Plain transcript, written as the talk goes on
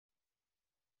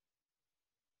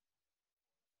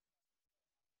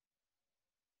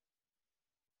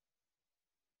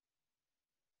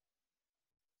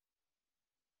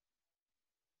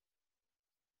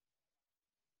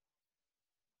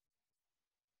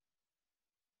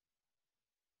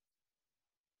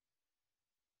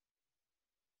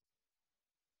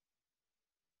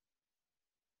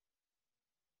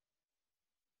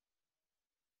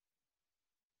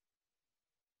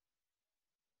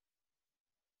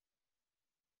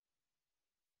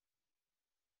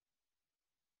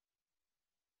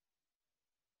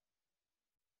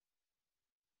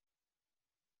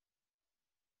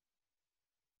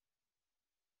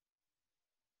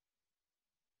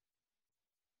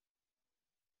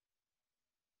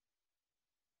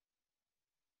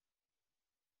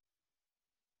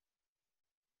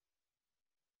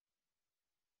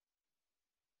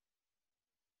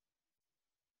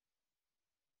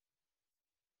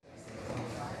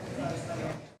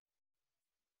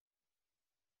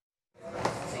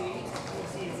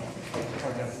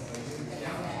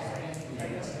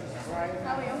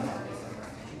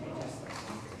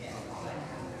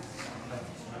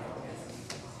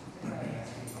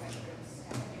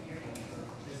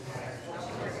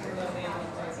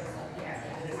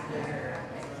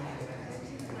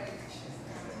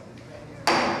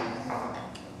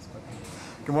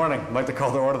Good morning. I'd like to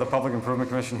call to order the Public Improvement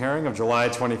Commission hearing of July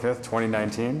 25th,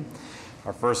 2019.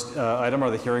 Our first item are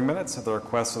the hearing minutes. At the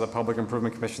request of the Public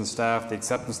Improvement Commission staff, the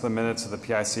acceptance of the minutes of the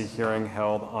PIC hearing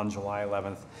held on July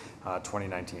 11th,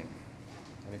 2019.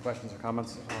 Any questions or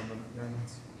comments on the hearing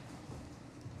minutes?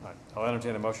 All right. I'll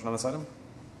entertain a motion on this item.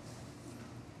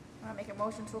 I'll make a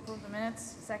motion to approve the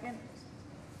minutes. Second.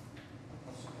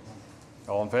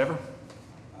 All in favor?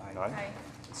 Aye.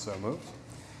 So moved.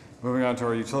 Moving on to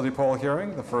our utility pole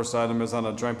hearing. The first item is on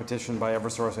a joint petition by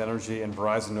Eversource Energy and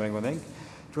Verizon New England, Inc.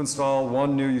 to install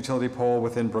one new utility pole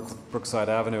within Brookside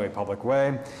Avenue, a public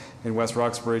way, in West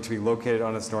Roxbury to be located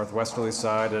on its northwesterly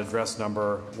side at address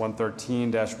number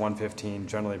 113-115,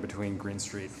 generally between Green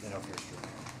Street and Ophir Street.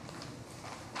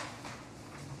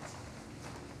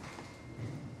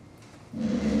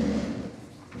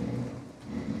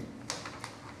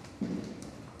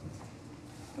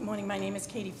 Good morning. My name is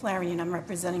Katie Flaherty, and I'm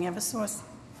representing Eversource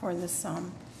for this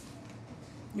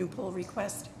new pole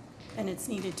request, and it's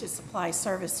needed to supply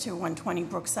service to 120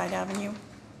 Brookside Avenue.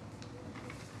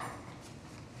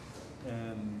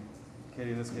 And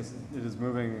Katie, in this case, it is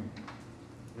moving,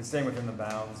 it's staying within the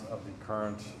bounds of the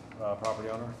current property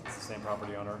owner. It's the same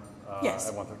property owner. Yes.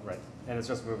 At 130, right. And it's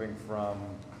just moving from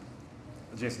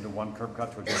adjacent to one curb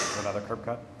cut to adjacent to another curb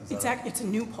cut? It's a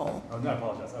new pole. Oh, no, I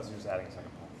apologize. I was just adding a second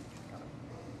pole.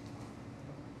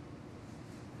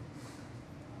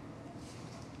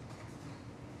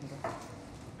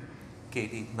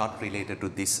 Katie, not related to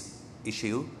this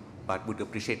issue, but would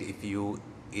appreciate if you,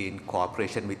 in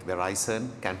cooperation with Verizon,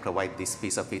 can provide this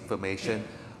piece of information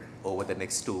over the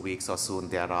next 2 weeks or soon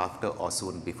thereafter or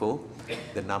soon before.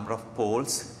 The number of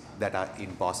poles that are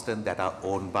in Boston that are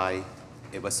owned by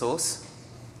Eversource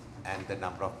and the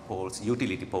number of poles,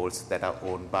 utility poles that are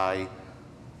owned by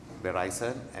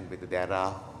Verizon, and whether there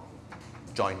are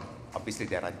joint, obviously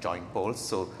there are joint poles.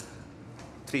 So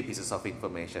 3 pieces of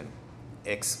information.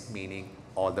 X meaning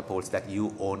all the poles that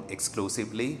you own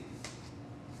exclusively.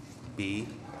 B,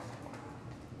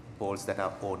 poles that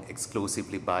are owned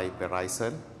exclusively by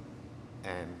Verizon.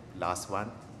 And last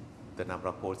one, the number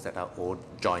of poles that are owned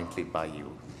jointly by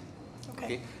you.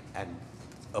 Okay. And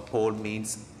a pole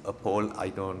means a pole, I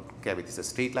don't care if it's a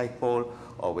street light pole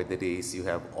or whether it is you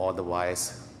have all the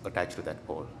wires attached to that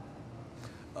pole.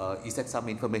 Is that some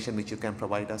information which you can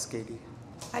provide us, Katie?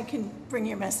 I can bring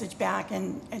your message back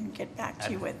and get back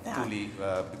to you with that. Truly,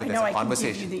 I know I can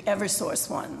give you the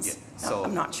Eversource ones. Yeah. So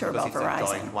I'm not sure about Verizon.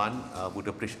 It's a joint one. Would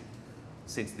appreciate,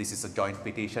 since this is a joint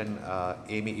petition,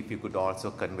 Amy, if you could also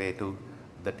convey to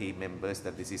the team members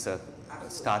that this is a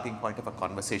starting point of a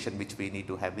conversation which we need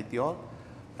to have with you all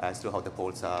as to how the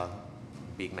poles are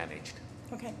being managed.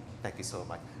 Okay. Thank you so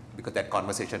much. Because that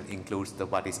conversation includes the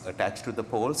what is attached to the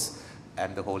poles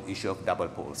and the whole issue of double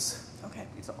poles. Okay.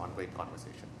 It's an ongoing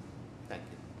conversation. Thank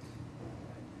you.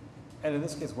 And in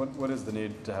this case, what is the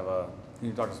need to have a, can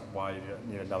you talk to us why you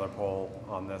need another pole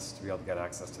on this to be able to get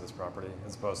access to this property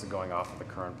as opposed to going off of the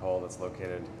current pole that's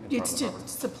located in It's front of the to property?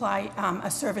 supply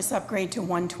a service upgrade to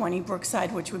 120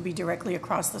 Brookside, which would be directly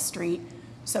across the street.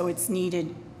 So it's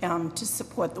needed to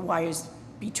support the wires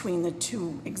between the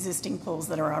 2 existing poles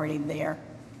that are already there.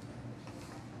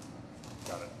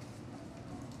 Got it.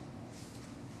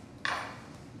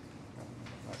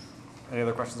 Any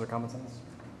other questions or comments on this?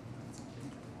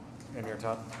 Amy or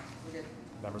Todd?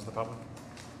 Members of the public?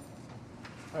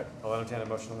 All right, I'll entertain a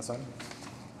motion on this item.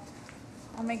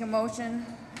 I'll make a motion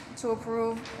to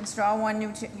approve, install one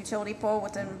new utility pole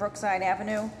within Brookside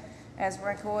Avenue as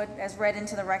read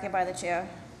into the record by the chair.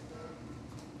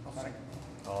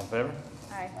 All in favor?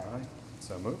 Aye. All right,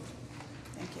 so moved.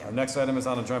 Thank you. Our next item is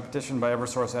on a joint petition by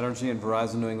Eversource Energy and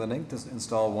Verizon New England, Inc. to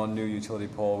install one new utility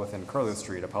pole within Curlew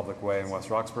Street, a public way in West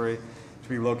Roxbury, to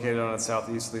be located on its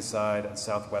southeasterly side and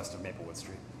southwest of Maplewood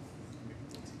Street.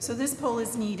 So this pole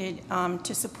is needed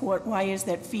to support wires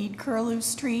that feed Curlew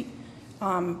Street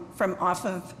from off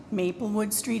of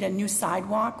Maplewood Street. A new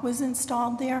sidewalk was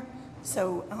installed there.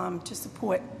 So to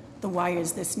support the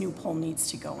wires, this new pole needs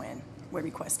to go in. We're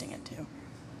requesting it to.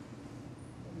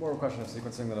 More of a question of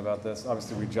sequencing than about this.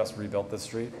 Obviously, we just rebuilt this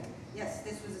street, Yes,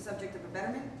 this was the subject of a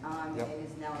betterment. Yep. It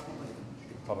is now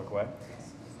a public way.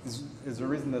 yes. Is there a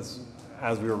reason this,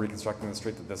 as we were reconstructing the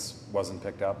street, that this wasn't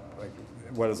picked up? Like,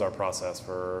 what is our process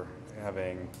for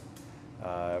having,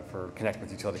 for connecting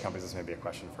with utility companies? This may be a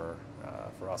question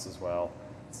for us as well.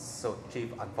 So,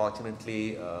 Chief,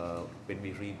 unfortunately, when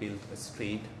we rebuild a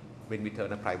street, when we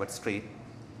turn a private street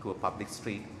to a public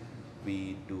street,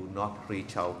 we do not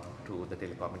reach out to the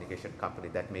telecommunication company.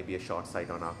 That may be a short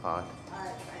sight on our part.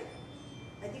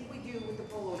 I think we do with the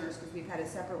pole owners, because we've had a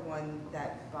separate one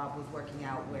that Bob was working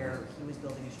out where he was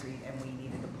building a street and we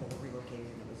needed a pole relocated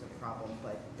and it was a problem,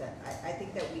 but that, I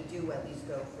think that we do at least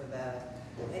go for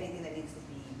anything that needs to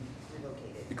be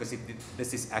relocated. Because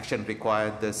does this action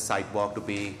require the sidewalk to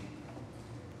be?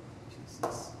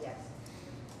 Yes.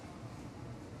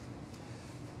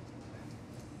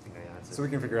 I think I answered. So we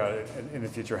can figure out in the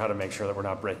future how to make sure that we're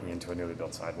not breaking into a newly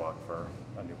built sidewalk for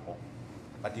a new pole.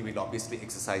 But you will obviously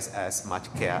exercise as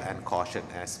much care and caution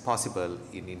as possible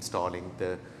in installing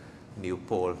the new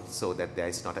pole so that there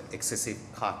is not an excessive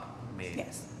cut made.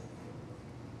 Yes.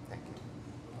 Thank you.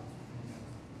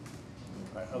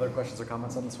 All right, other questions or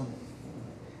comments on this one?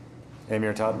 Amy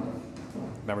or Todd?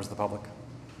 Members of the public?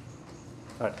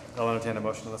 All right, I'll entertain a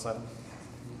motion on this item.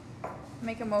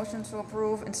 Make a motion to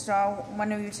approve, install one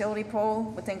new utility pole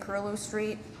within Curlew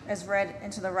Street as read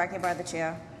into the record by the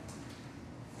chair.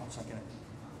 I'll second it.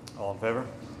 All in favor?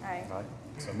 Aye. Aye,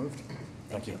 so moved.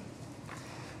 Thank you.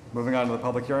 Moving on to the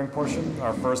public hearing portion.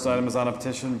 Our first item is on a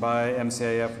petition by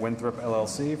MCAF Winthrop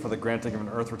LLC for the granting of an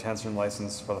earth retention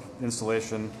license for the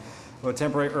installation of a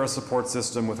temporary earth support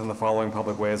system within the following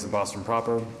public ways in Boston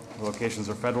proper. The locations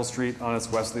are Federal Street on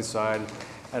its westerly side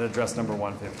at address number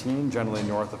 115, generally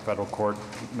north of Federal Court,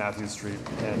 Matthews Street,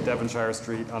 and Devonshire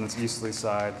Street on its easterly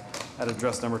side at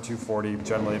address number 240,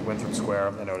 generally at Winthrop Square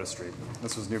and Otis Street.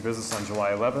 This was new business on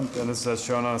July 11th, and this is as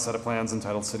shown on a set of plans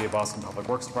entitled City of Boston Public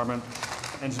Works Department,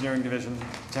 Engineering Division,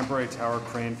 Temporary Tower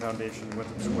Crane Foundation,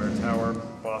 Winthrop Square Tower,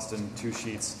 Boston, 2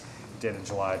 sheets, dated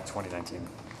July 2019.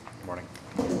 Good morning.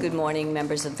 Good morning,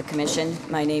 members of the commission.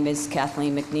 My name is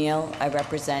Kathleen McNeil. I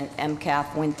represent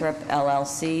MCAF Winthrop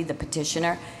LLC, the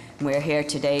petitioner. We're here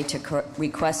today to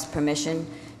request permission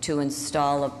to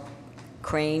install a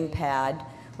crane pad,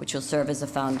 which will serve as a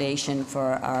foundation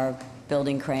for our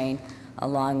building crane,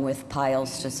 along with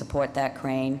piles to support that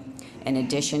crane. In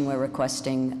addition, we're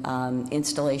requesting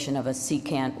installation of a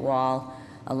secant wall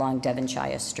along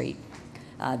Devonshire Street.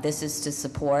 This is to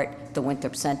support the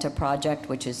Winthrop Center project,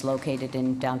 which is located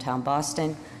in downtown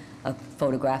Boston. A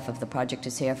photograph of the project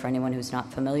is here for anyone who's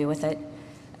not familiar with it.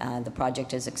 The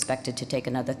project is expected to take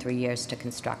another 3 years to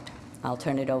construct. I'll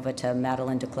turn it over to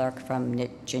Madeline DeClercq from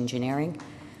Niche Engineering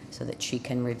so that she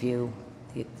can review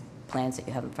the plans that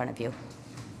you have in front of you.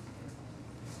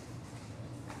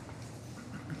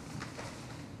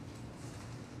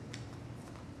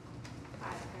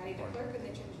 Hi, Patty DeClercq with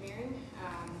Niche Engineering.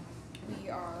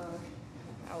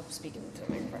 I'll speak into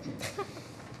the microphone.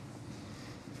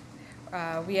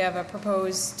 We have a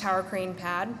proposed tower crane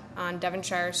pad on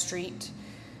Devonshire Street.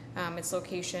 Its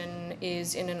location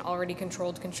is in an already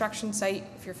controlled construction site,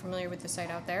 if you're familiar with the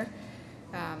site out there.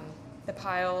 The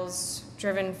piles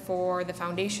driven for the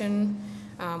foundation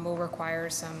will require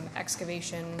some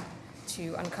excavation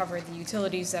to uncover the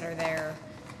utilities that are there,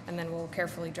 and then we'll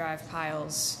carefully drive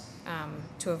piles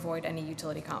to avoid any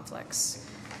utility conflicts.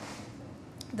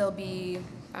 There'll be,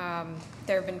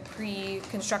 there have been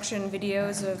pre-construction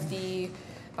videos of the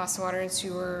Boston Water and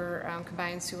Sewer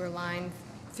combined sewer line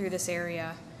through this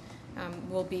area.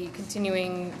 We'll be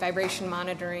continuing vibration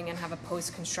monitoring and have a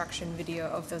post-construction video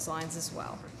of those lines as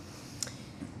well.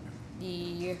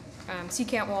 The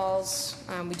secant walls,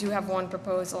 we do have one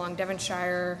proposed along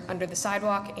Devonshire under the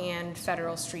sidewalk and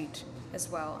Federal Street as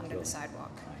well under the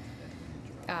sidewalk.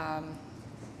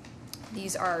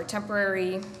 These are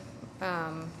temporary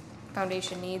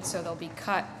foundation needs, so they'll be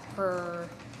cut per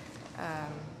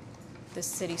the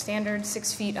city standard,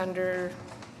 6 feet under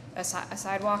a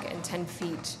sidewalk and 10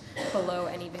 feet below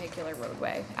any vehicular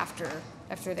roadway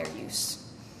after their use.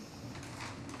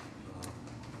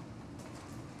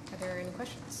 Are there any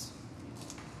questions?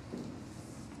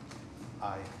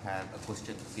 I have a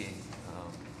question again,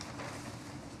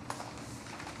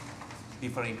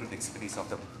 referring to the expertise of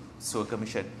the sewer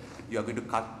commission. You are going to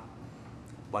cut,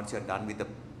 once you're done with the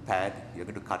pad, you're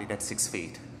going to cut it at 6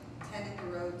 feet. 10 in the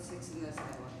road, 6 in the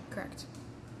sidewalk. Correct.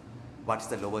 What's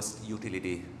the lowest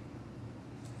utility?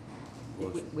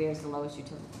 Where's the lowest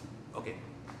utility? Okay.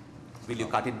 Will you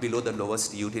cut it below the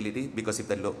lowest utility? Because if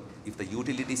the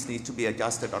utilities need to be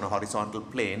adjusted on a horizontal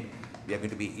plane, we are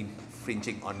going to be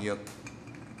infringing on your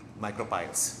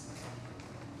micropiles.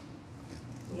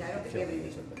 Yeah, I don't think we have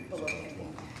anything below 10 feet.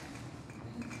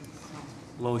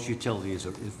 Lowest utility is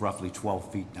roughly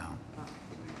 12 feet down.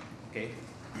 Okay.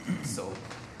 So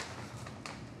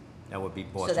That would be So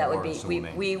Boston that would Water be, and we Sewer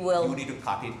main. you will, need to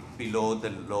cut it below the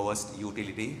lowest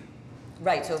utility.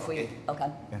 right, so if we, Okay.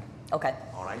 okay, Yeah. okay.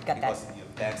 All right, Got that. because your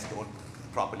plans don't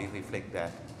properly reflect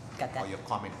that, Got that. or your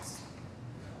comments.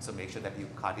 So make sure that you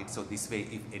cut it, so this way,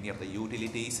 if any of the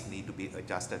utilities need to be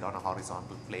adjusted on a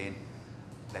horizontal plane,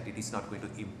 that it is not going to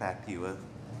impact your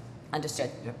Understood.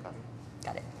 Yep.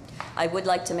 Got it. I would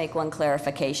like to make one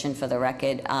clarification for the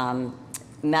record.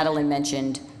 Madeline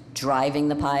mentioned driving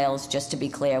the piles. Just to be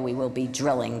clear, we will be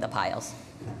drilling the piles.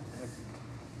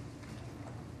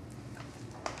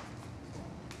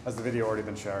 Has the video already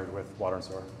been shared with Water and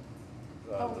Sewer?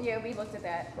 Oh, yeah, we looked at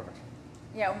that. Perfect.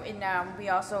 Yeah, and we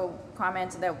also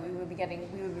commented that we would be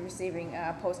receiving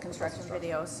post-construction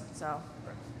videos, so.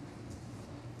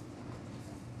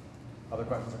 Other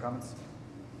questions or comments?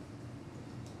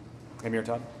 Amy or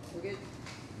Todd? We're good.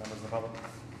 Members of the public?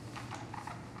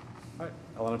 All right,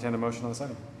 I'll entertain a motion on this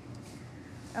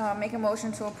item. Make a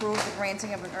motion to approve the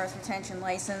granting of an earth retention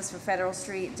license for Federal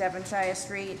Street, Devonshire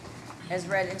Street, as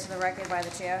read into the record by the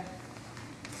chair.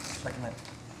 Second that.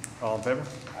 All in favor?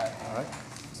 All right,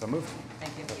 so moved.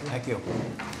 Thank you. Thank you.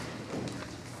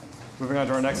 Moving on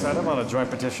to our next item on a joint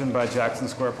petition by Jackson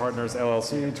Square Partners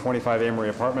LLC, 25 Amory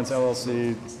Apartments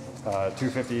LLC,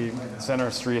 250 Center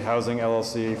Street Housing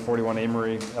LLC, 41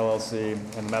 Amory LLC,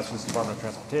 and the Massachusetts Department of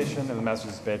Transportation and the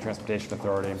Massachusetts Bay Transportation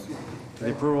Authority for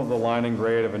the approval of the line and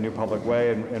grade of a new public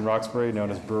way in Roxbury known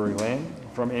as Brewery Lane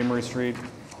from Amory Street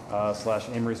 /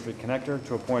 Amory Street Connector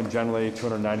to a point generally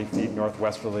 290 feet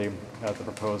northwesterly at the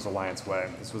proposed Alliance Way.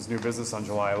 This was new business on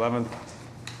July 11th.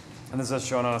 And this is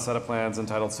shown on a set of plans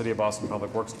entitled City of Boston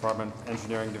Public Works Department,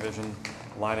 Engineering Division,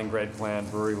 Line and Grade Plan,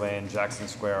 Brewery Lane, Jackson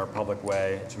Square, Public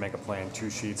Way, Jamaica Plain, 2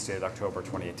 sheets dated October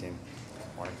 2018.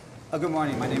 Morning. Good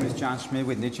morning. My name is John Schmidt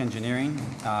with Niche Engineering,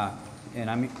 and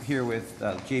I'm here with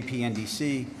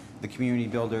JPNDC, the community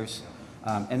builders.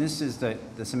 And this is the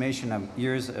summation of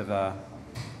years of a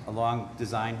long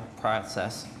design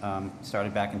process,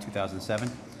 started back in 2007.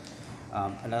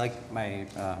 And I'd like my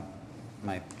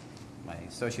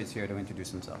associates here to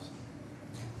introduce themselves.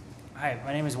 Hi,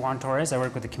 my name is Juan Torres. I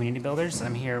work with the Community Builders.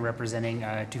 I'm here representing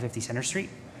 250 Center Street.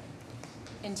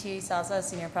 Inti Salsa,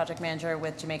 Senior Project Manager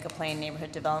with Jamaica Plain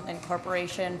Neighborhood Development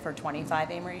Corporation for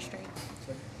 25 Amory Street.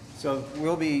 So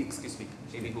we'll be... Excuse me,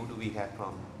 Amy, who do we have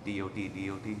from DOT?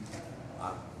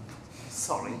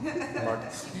 Sorry.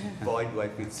 Boyd, do I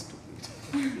feel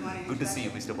stupid? Good to see you,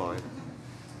 Mr. Boyd.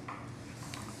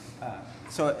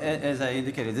 So as I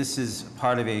indicated, this is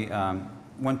part of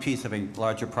one piece of a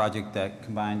larger project that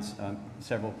combines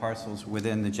several parcels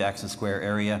within the Jackson Square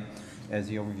area, as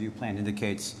the overview plan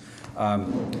indicates.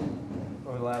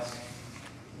 Over the last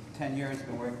 10 years, I've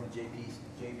been working with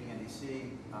JPNDC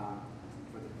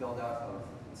for the build-out of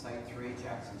Site 3,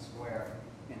 Jackson Square,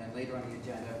 and then later on the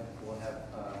agenda, we'll have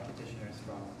petitioners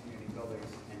from community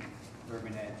builders and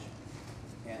Urban Edge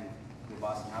and the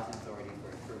Boston Housing Authority for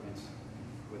improvements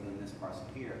within this parcel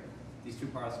here. These two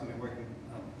parcels have been working,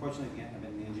 fortunately, I've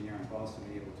been the engineer involved, so we'll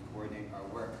be able to coordinate our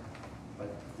work. But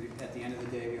at the end of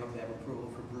the day, we hope to have approval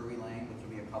for Brewery Lane, which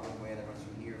will be a public way that runs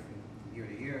from here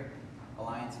to here.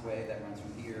 Alliance Way that runs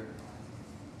from here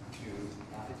to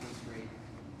 15th Street,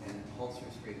 and Holzer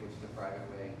Street, which is a private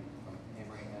way from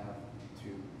Amory Ave to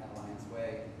Alliance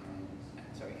Way,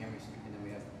 Amory Street, and then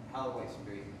we have Holloway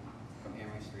Street from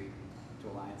Amory Street to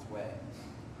Alliance Way.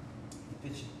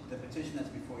 The petition that's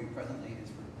before you presently is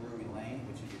for Brewery Lane,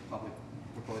 which is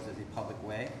proposed as a public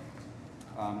way.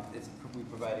 We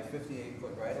provide a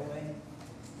 58-foot right-of-way.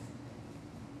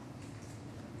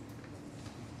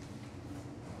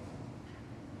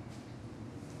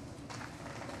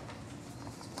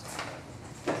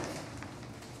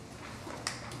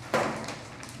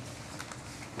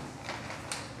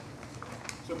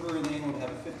 So Brewery Lane will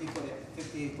have a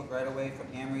 58-foot right-of-way from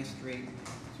Amory Street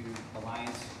to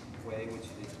Alliance Way, which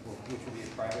will be a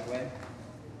private way.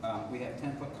 We have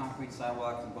 10-foot concrete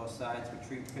sidewalks on both sides with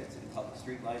tree pits and public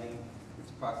street lighting.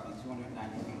 It's approximately 290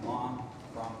 feet long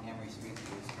from Amory Street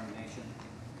to its termination.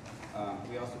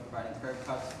 We also providing curb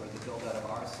cuts for the build-out of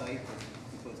our site, which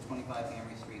includes 25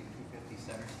 Amory Street, 250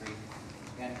 Center Street,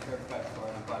 and curb cut for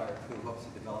an abutter who hopes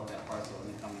to develop that parcel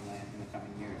in the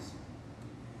coming years.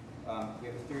 We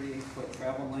have a 38-foot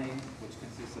travel lane, which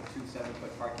consists of 2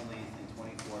 7-foot parking lanes and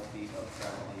 24 feet of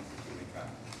travel lane for two-way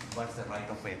traffic. What's the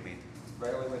right-of-way width?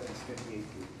 Right-of-way width is 58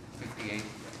 feet. 58.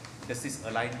 Does this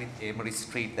align with Amory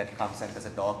Street that comes and there's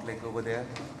a dog leg over there?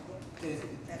 And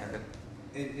the,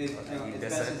 As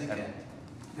best as it can.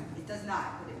 It does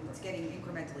not, but it's getting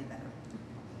incrementally better.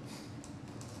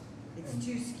 It's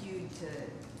too skewed to,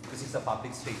 this is a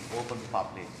public street, open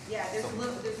public. yeah, there's So- a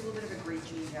little bit of a grade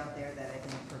change out there that I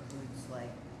think precludes like,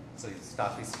 So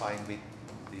staff is fine with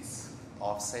this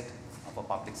offset of a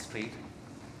public street?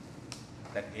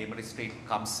 That Amory Street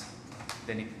comes,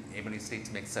 then Amory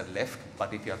Street makes a left,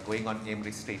 but if you are going on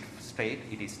Amory Street straight,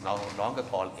 it is no longer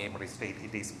called Amory Street,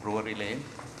 it is Brewery Lane.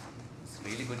 It's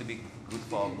really going to be good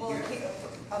for... well,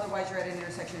 otherwise you're at an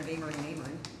intersection of Amory and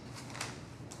Amory.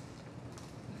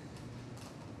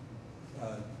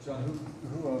 John,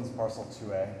 who owns parcel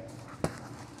 2A?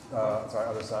 Sorry,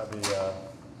 other side,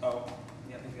 Oh,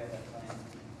 yeah, I think we have that plan.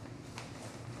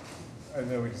 I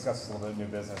know we discussed this a little bit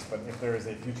in new business, but if there is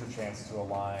a future chance to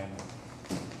align,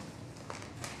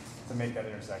 to make that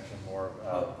intersection more,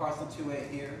 Parcel 2A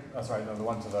here. sorry, no, the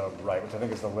one to the right, which I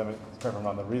think is the limit, correct me if I'm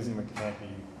wrong, the reason it can't be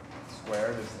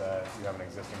squared is that you have an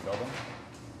existing building.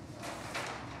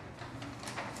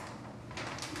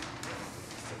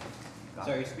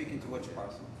 So you're speaking to which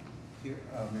parcel? Here?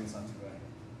 Maybe it's not 2A.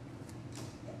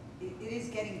 It is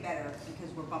getting better because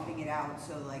we're bumping it out,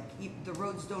 so like, the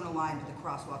roads don't align, but the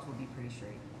crosswalks will be pretty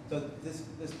straight. So this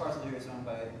parcel here is owned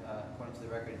by, according to the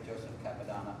record, Joseph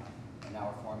Capadonna, and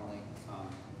now formerly.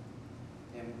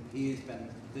 And he has been,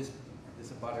 this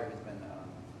abutter has been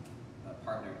a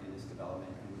partner in this development,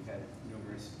 and we've had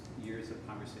numerous years of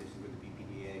conversations with the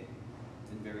BPDA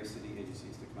and various city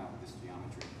agencies to come out with this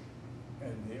geometry.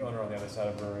 And the owner on the other side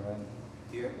of Brewery Lane?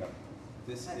 Here, Yep.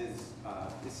 this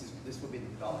will be the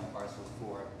development parcel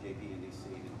for JP&DC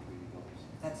and community builders.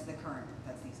 That's the current,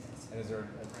 that's these days. And is there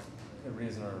a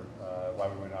reason or why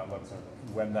we would not look sort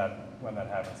of, when that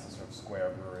happens, to sort of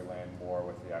square Brewery Lane more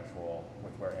with the actual,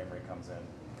 with where Amory comes in?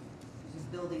 There's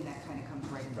a building that kind of comes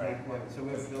right in Right. front. So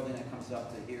we have a building that comes up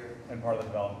to here. And part of the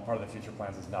development, part of the future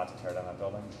plans is not to tear down that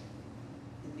building?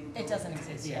 The new It doesn't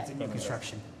exist Yeah, it's yet. a new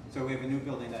construction. So we have a new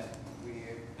building that we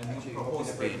actually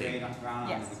proposed hoping to break building.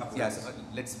 ground on in Yes. a couple of Yes, years.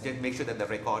 let's just make sure that the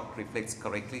record reflects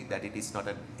correctly that it is not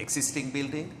an existing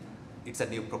building. It's a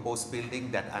new proposed building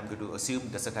that I'm going to assume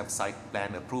doesn't have site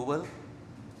plan approval.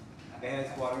 It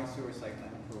has water and sewer site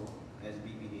plan approval, it has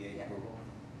BBDA approval,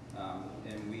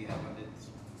 and we have, it's,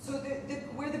 So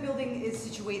where the building is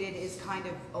situated is kind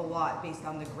of a lot based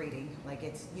on the grading. Like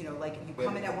it's, you know, like you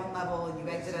come in at one level and you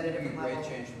exit at a different level. grade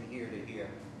change from here to here.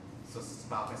 So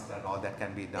staff has done all that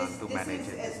can be done to manage This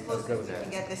is it. as close as we can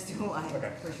get this to a line,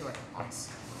 Okay. for sure. Nice.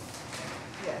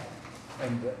 Yeah.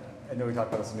 And I know we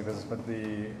talked about this in new business, but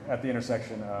at the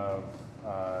intersection of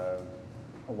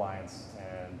Alliance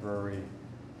and Brewery,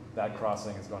 that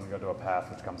crossing is going to go to a path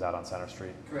which comes out on Center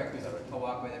Street. Correct, there's a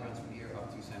walkway that runs from here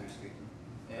up to Center Street.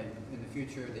 And in the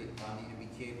future, on the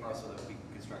MBTA parcel that will be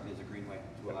constructed as a greenway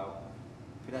to allow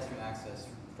pedestrian access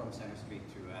from Center Street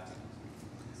to Atherton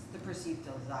Street. It's the perceived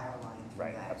desire line for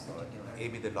Right, that absolutely. particular.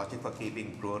 Maybe the logic for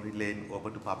keeping Brewery Lane over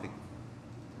to public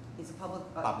It's a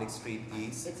public street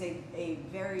is. It's a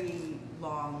very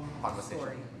long Conversation.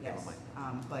 story, Never yes.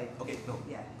 mind. But, Okay, no.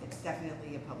 yeah, it's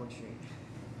definitely a public street.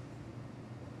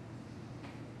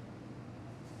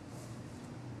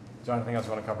 John, anything else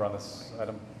you want to cover on this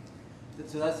item?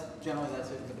 So that's it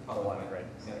for the The public. line of grade.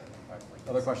 Yeah. All right.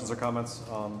 Other questions or comments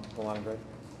on the line of grade?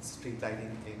 Street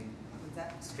lighting, Amy? Is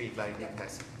that? Street lighting,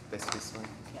 that's this one.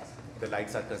 Yes, The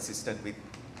lights are consistent with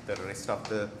the rest of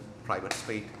the private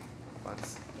street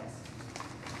ones. yes.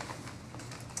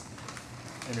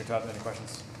 Amy or Todd, any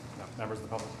questions? No. Members of the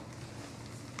public?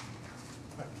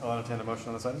 All right. I'll entertain a motion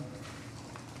on this item.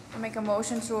 I'll make a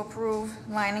motion to approve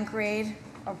line and grade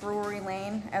of Brewery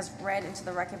Lane as read into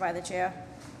the record by the chair.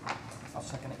 I'll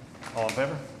second it. All in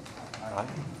favor? Aye.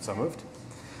 So moved.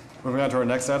 Moving on to our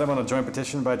next item on a joint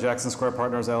petition by Jackson Square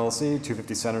Partners LLC,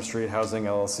 250 Center Street Housing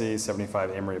LLC,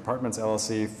 75 Amory Apartments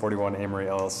LLC, 41 Amory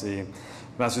LLC,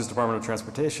 Massachusetts Department of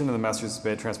Transportation, and the Massachusetts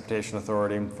Bay Transportation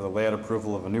Authority for the layout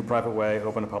approval of a new private way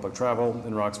open to public travel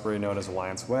in Roxbury known as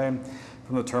Alliance Way,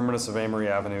 from the terminus of Amory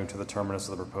Avenue to the terminus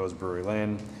of the proposed Brewery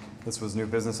Lane. This was new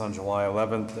business on July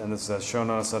 11th, and this is as shown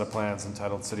on a set of plans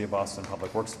entitled City of Boston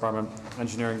Public Works Department,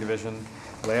 Engineering Division,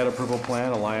 Layout Approval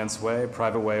Plan, Alliance Way,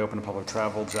 Private Way, Open to Public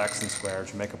Travel, Jackson Square,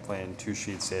 Jamaica Plain, 2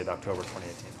 sheets dated October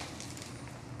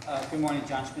 2018. Good morning,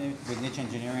 John Schmidt with Niche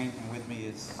Engineering, and with me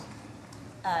is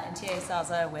NTA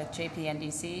Salza with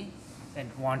JPNDC. And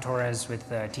Juan Torres with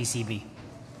TCB.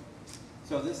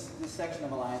 So this section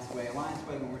of Alliance Way,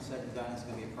 when we're said and done, is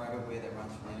going to be a private way that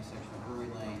runs from the intersection of Brewery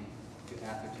Lane to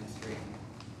Atherton Street.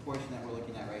 The portion that we're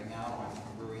looking at right now runs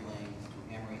from Brewery Lane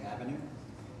to Amory Avenue.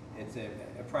 It's a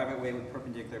private way with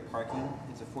perpendicular parking.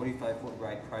 It's a 45-foot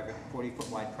wide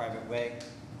private way.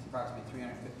 It's approximately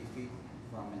 350 feet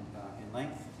from in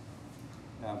length.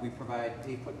 We provide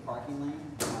 8-foot parking lane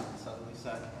on the southerly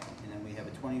side, and then we have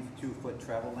a 22-foot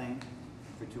travel lane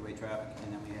for two-way traffic,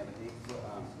 and then we have an 8-foot,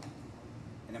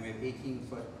 and then we have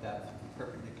 18-foot depth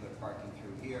perpendicular parking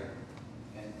through here.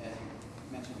 And as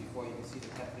you mentioned before, you can see the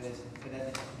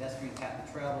pedestrian path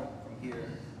to travel from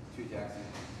here to Jackson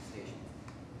Station.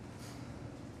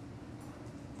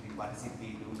 What is it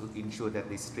we do to ensure that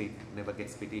this street never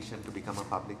gets petitioned to become a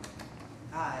public?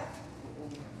 We'll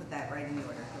put that right in the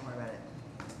order, don't worry about it.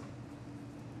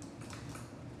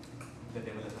 The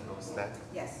developer knows that.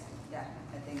 Yes, Yeah,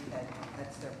 I think that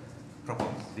that's their,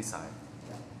 Proposed design.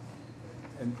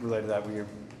 And related to that,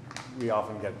 we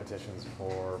often get petitions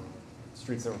for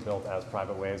streets that were built as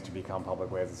private ways to become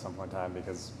public ways at some point in time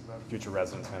because future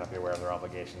residents may not be aware of their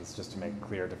obligations, just to make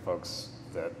clear to folks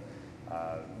that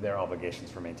their obligations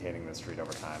for maintaining the street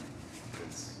over time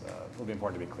will be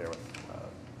important to be clear with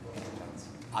future tenants.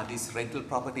 Are these rental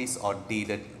properties or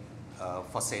deeded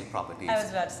for sale properties? I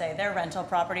was about to say, they're rental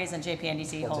properties and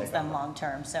JPNDC We'll holds take them that.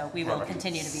 long-term, so we will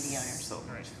continue to be the owners. So,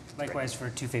 Likewise for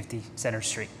 250 Center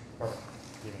Street. Perfect.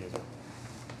 Even easier.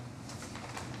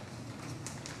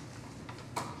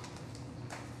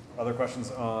 Other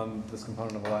questions on this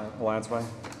component of Alliance Way?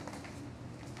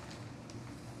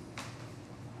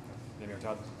 Amy or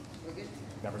Todd? We're good.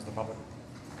 Members of the public?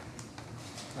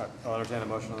 All right, I'll entertain a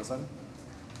motion on this item.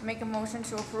 Make a motion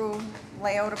to approve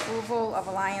layout approval of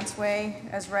Alliance Way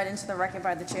as read into the record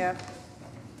by the chair.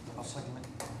 I'll second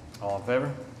it. All in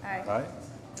favor? Aye. Aye.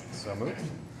 So moved.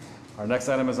 Our next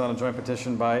item is on a joint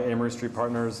petition by Amory Street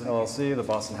Partners LLC, the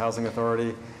Boston Housing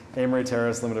Authority, Amory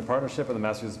Terrace Limited Partnership, and the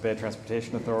Massachusetts Bay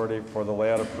Transportation Authority for the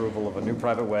layout approval of a new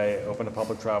private way open to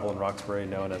public travel in Roxbury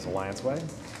known as Alliance Way.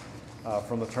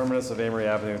 From the terminus of Amory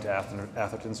Avenue to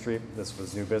Atherton Street, this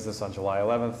was new business on July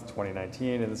 11th,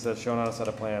 2019, and this is shown on a set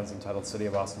of plans entitled City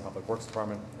of Boston Public Works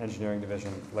Department, Engineering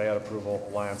Division, Layout Approval,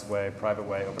 Alliance Way, Private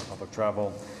Way, Open to Public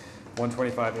Travel,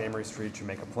 125 Amory Street,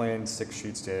 Jamaica Plain, 6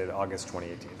 sheets dated August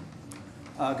 2018.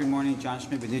 Good morning, John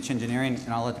Schmidt with Niche Engineering,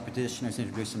 and I'll let the petitioners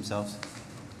introduce themselves.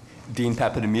 Dean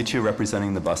Papadimitriou,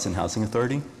 representing the Boston Housing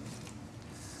Authority.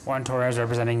 Juan Torres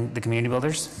representing the community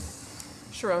builders.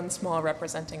 Sharon Small,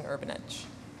 representing Urban Edge.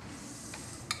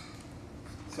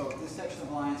 So this section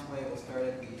of Alliance Way will start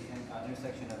at the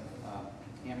intersection of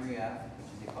Amory Ave,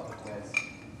 which is a public way,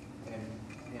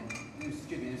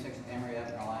 intersection of Amory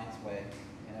Ave and Alliance Way,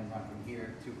 and then run from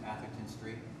here to Atherton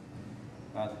Street.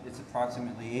 It's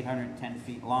approximately 810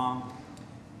 feet long.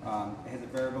 It has a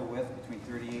variable width between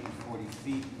 38 and 40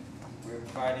 feet. We're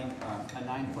providing a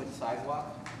 9-foot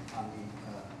sidewalk on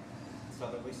the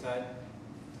southerly side.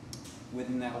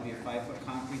 Within that will be a 5-foot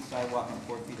concrete sidewalk and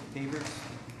 4 feet of pavers.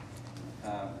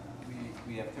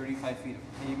 We have 35 feet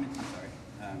of pavement,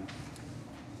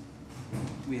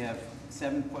 we have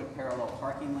 7-foot parallel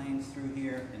parking lanes through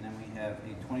here, and then we have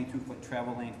a 22-foot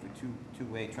travel lane for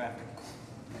two-way traffic.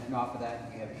 And then off of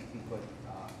that, we have 18-foot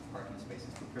parking spaces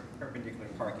for perpendicular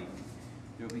parking.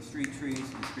 There will be street trees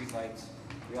and street lights.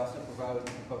 We also provide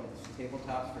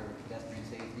tabletops for pedestrian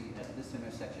safety at this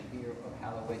intersection here of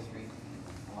Halloway Street,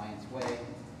 Alliance Way,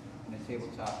 and a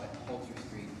tabletop at Holzer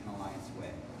Street and Alliance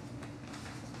Way.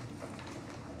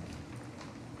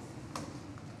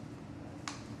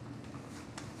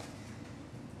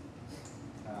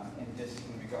 And just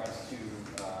in regards to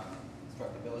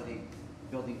constructability,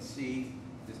 Building C,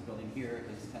 this building here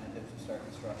is tentative to start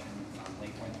construction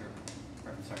late 2020,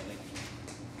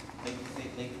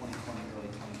 early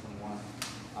 2021,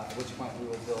 at which point we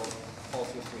will build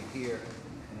Holzer Street here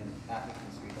and then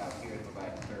Atherton Street out here to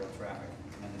provide parallel traffic.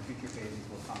 And then the future phases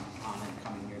will come on in the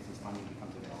coming years as funding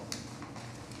becomes available.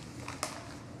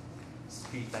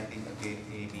 Street lighting again,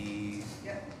 maybe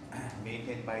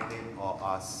maintained by them or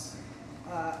us?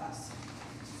 us.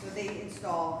 So they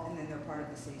install and then they're part of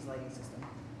the city's lighting system.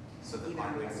 So the Even on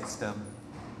conduit private system,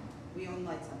 We own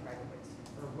lights on private ways,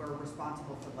 or we're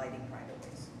responsible for lighting private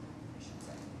ways, I should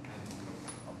say.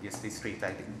 obviously street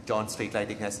lighting, John Street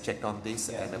Lighting has checked on this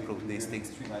Yes, and we approved these reviewed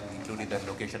things, street lighting. including the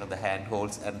location of the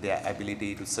handholds and their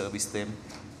ability to service them.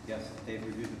 Yes, they've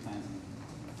reviewed the plans.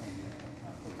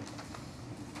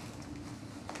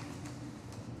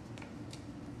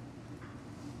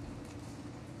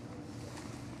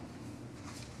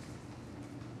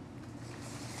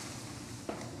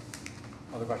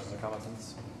 Other questions or comments on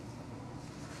this?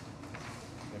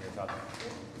 Maybe your thoughts?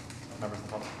 Members of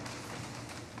the public?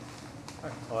 All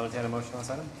right, I'll entertain a motion on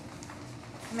this item.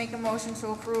 Make a motion to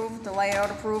approve the layout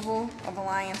approval of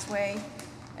Alliance Way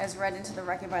as read into the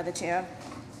record by the chair.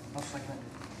 I'll second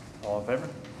it. All in favor?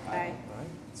 Aye. All right,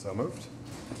 so moved.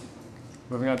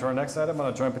 Moving on to our next item,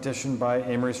 on a joint petition by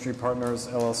Amory Street Partners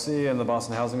LLC and the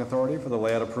Boston Housing Authority for the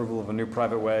layout approval of a new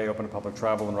private way open to public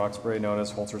travel in Roxbury known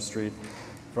as Holzer Street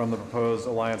from the proposed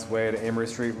Alliance Way to Amory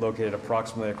Street, located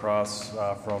approximately across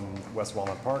from West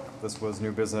Walnut Park. This was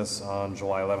new business on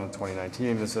July 11,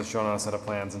 2019. This is shown on a set of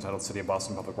plans entitled City of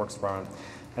Boston Public Works Department,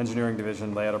 Engineering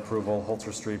Division, Layout Approval,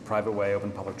 Holzer Street, Private Way, Open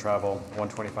Public Travel,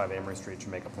 125 Amory Street,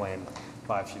 Jamaica Plain,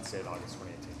 5 sheets dated August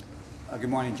 2018. Good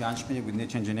morning, John Schmidt with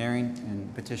Niche Engineering,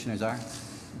 and petitioners are?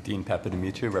 Dean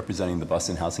Papadimitriou, representing the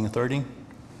Boston Housing Authority.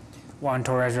 Juan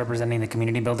Torres representing the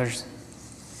community builders.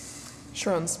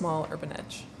 Sharon Small, Urban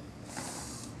Edge.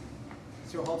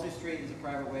 So Halsey Street is a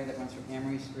private way that runs from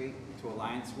Amory Street to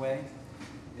Alliance Way.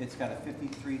 It's got a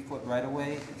 53-foot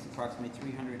right-of-way. It's approximately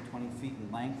 320 feet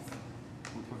in length.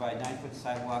 We provide 9-foot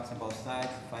sidewalks on both sides,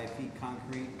 5 feet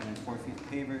concrete, and then 4 feet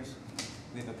pavers.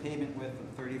 We have a pavement width of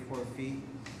 34 feet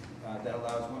that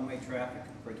allows one-way traffic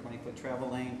for a 20-foot travel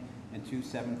lane and 2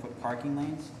 7-foot parking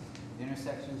lanes. The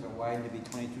intersections are widened to be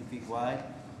 22 feet wide.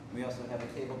 We also have a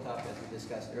tabletop, as we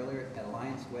discussed earlier, at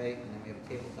Alliance Way, and then we have a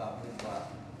tabletop loop lot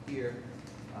here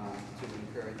to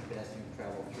encourage pedestrian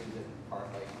travel through the park,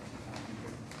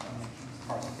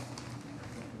 parcel.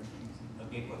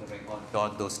 Again, for the record,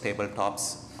 Don, those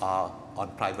tabletops are on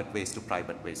private ways to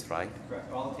private ways, right?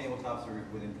 Correct. All the tabletops are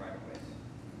within private ways.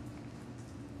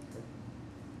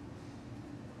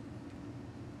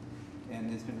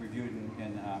 And it's been reviewed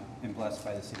and blessed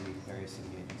by the various city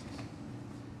agencies.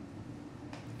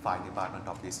 Fire department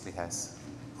obviously has,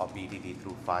 or BDD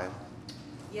through fire.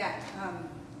 Yeah,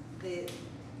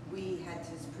 we had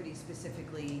to pretty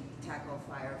specifically tackle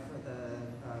fire for the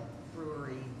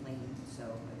brewery lane, so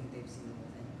I think they've seen the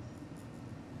whole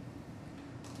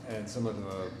thing. And similar to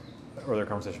the earlier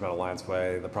conversation about Alliance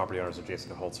Way, the property owners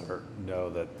adjacent to Holzer know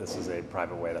that this is a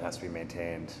private way that has to be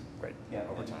maintained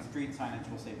over time. Street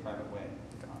signage will say private way.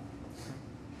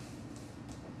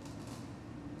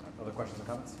 Other questions or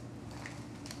comments?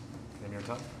 Name your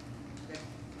time.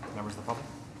 Members of the public?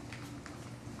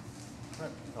 All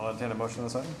right, I'll entertain a motion on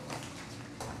this item.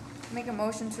 Make a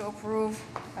motion to approve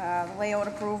layout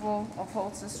approval of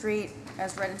Holzer Street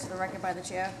as read into the record by the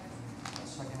chair. I'll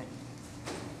second it.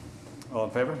 All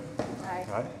in favor? Aye.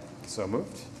 Aye. So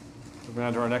moved. Moving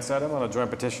on to our next item on a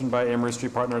joint petition by Amory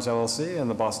Street Partners LLC and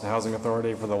the Boston Housing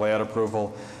Authority for the layout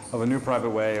approval of a new private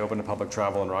way open to public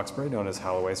travel in Roxbury known as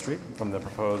Halloway Street from the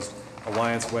proposed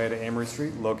Alliance Way to Amory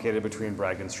Street located between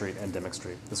Bragdon Street and Dimmock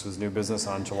Street. This was new business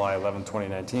on July 11,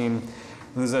 2019.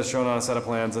 This is as shown on a set of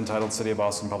plans entitled City of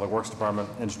Boston Public Works Department,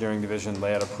 Engineering Division,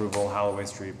 Layout Approval, Halloway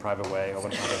Street, Private Way,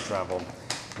 Open to Public Travel,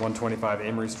 125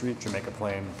 Amory Street, Jamaica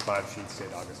Plain, 5 sheets, date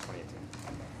August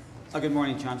 2018. Good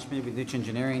morning, John Schmidt with Niche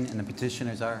Engineering, and the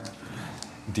petitioners are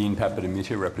Dean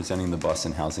Papadimitriou, representing the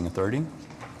Boston Housing Authority.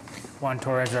 Juan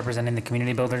Torres, representing the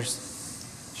community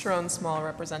builders. Sharon Small,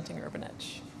 representing Urban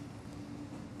Edge.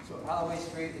 So Holloway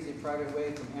Street is a private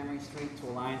way from Amory Street to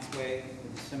Alliance Way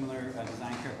with similar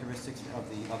design characteristics of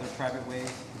the other private ways.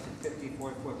 It's a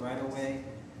 54-foot right-of-way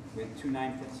with 2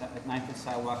 9-foot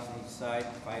sidewalks on each side,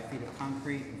 5 feet of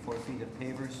concrete and 4 feet of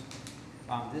pavers.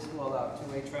 This will allow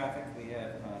two-way traffic. We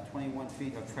have 21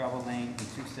 feet of travel lane and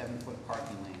 2 7-foot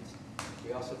parking lanes.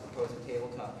 We also propose a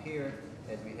tabletop here,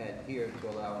 as we had here, to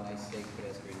allow a nice, safe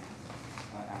pedestrian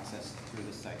access through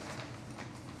the site.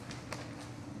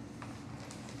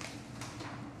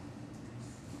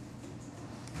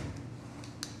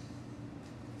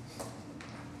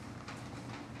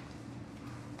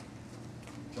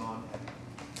 John,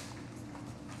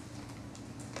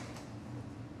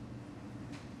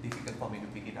 difficult for me to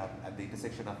pick it up at the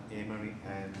intersection of Amory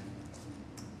and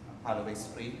Halloway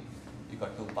Street. You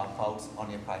got 2 bump outs on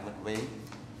your private way,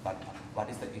 but what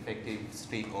is the effective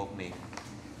street opening?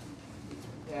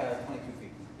 22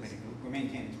 feet. We're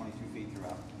maintaining 22 feet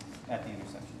throughout at the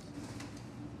intersections.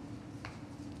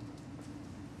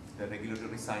 The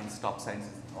regulatory signs, stop signs,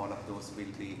 all of those will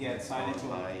be Signage installed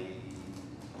by.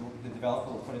 The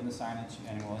developer will put in the signage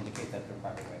and it will indicate that they're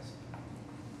private ways.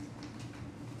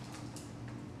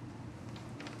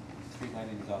 Street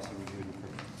lighting is also reviewed and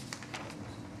approved.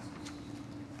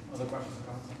 Other questions or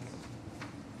comments?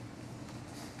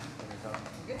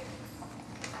 Good.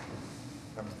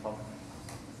 Members of the public?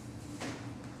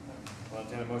 I'll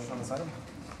entertain a motion on this item.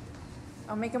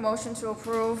 I'll make a motion to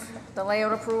approve the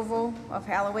layout approval of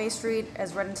Halloway Street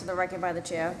as read into the record by the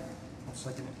chair. I'll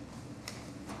second it.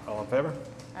 All in favor?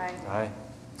 Aye. Aye.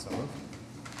 So moved.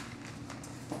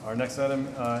 Our next item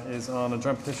is on a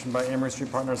joint petition by Amory Street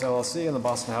Partners LLC and the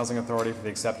Boston Housing Authority for the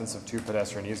acceptance of 2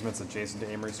 pedestrian easements adjacent to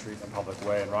Amory Street, a public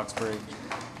way in Roxbury,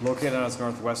 located on its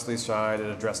northwesterly side at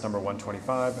address number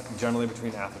 125, generally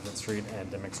between Atherton Street and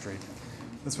Dimmock Street.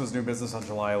 This was new business on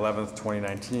July 11th,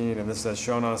 2019, and this is as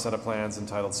shown on a set of plans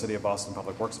entitled City of Boston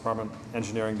Public Works Department,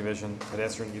 Engineering Division,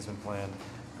 Pedestrian Easement Plan,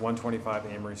 125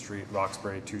 Amory Street,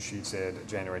 Roxbury, 2 sheets dated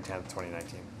January 10th,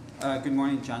 2019. Good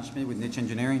morning, John Schmidt with Niche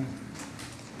Engineering.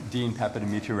 Dean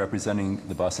Papadimitriou, representing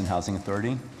the Boston Housing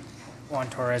Authority. Juan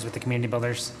Torres with the community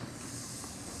builders.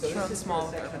 So Sharon this is Small,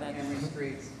 the section of Urban Edge. Amory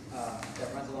Street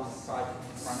that runs along the project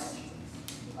frontage.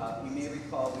 You may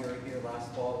recall we were here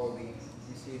last fall where we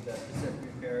received specific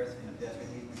repairs and a pedestrian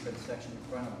easement for the section in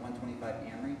front of 125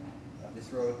 Amory.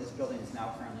 This building is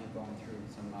now currently going through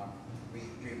some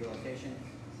rehabilitation.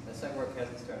 The site work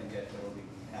hasn't started yet, but it will be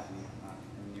happening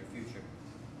in the near future.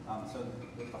 So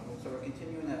we're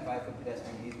continuing that 5-foot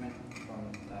pedestrian easement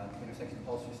from the intersection of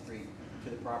Holster Street to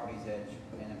the property's edge,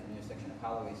 and then from the intersection of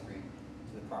Holloway Street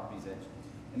to the property's edge.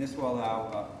 And this will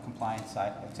allow compliant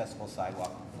accessible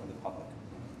sidewalk for the public.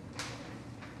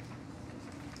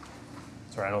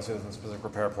 Sorry, I don't see the specific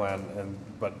repair plan,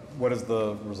 but what is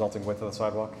the resulting width of the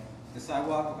sidewalk? The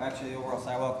sidewalk, actually the overall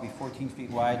sidewalk will be 14 feet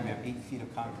wide. We have 8 feet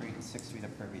of concrete and 6 feet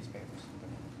of pervious pavers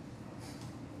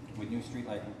with new street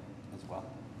lighting as well.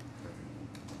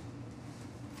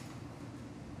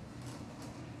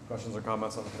 Questions or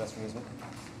comments on the pedestrian easement?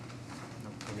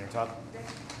 Engineer Todd?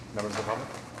 Members of the public?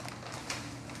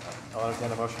 I'll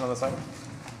entertain a motion on this item.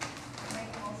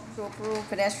 Make a motion to approve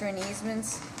pedestrian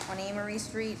easements on Amory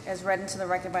Street as read into the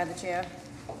record by the chair.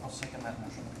 I'll second that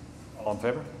motion. All in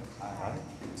favor? Aye.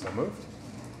 So moved.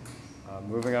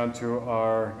 Moving on to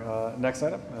our next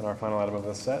item and our final item of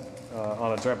this set,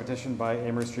 on a joint petition by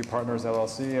Amory Street Partners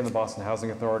LLC and the Boston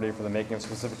Housing Authority for the making of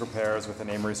specific repairs within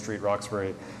Amory Street,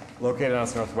 Roxbury, located on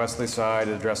its northwesterly side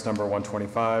at address number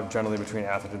 125, generally between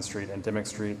Atherton Street and Dimmick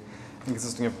Street, and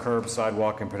consisting of curb,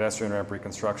 sidewalk, and pedestrian ramp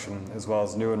reconstruction, as well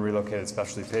as new and relocated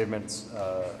specialty pavements,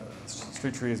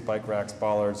 street trees, bike racks,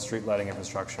 bollards, street lighting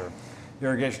infrastructure,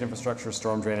 irrigation infrastructure,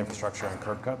 storm drain infrastructure, and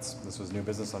curb cuts. This was new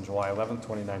business on July 11th,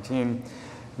 2019. And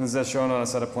this is as shown on a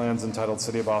set of plans entitled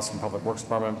City of Boston Public Works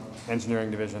Department,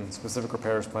 Engineering Division, Specific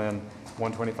Repairs Plan,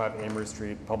 125 Amory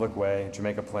Street, Public Way,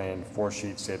 Jamaica Plain, 4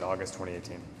 sheets dated August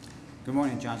 2018. Good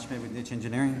morning, John Schmidt with Niche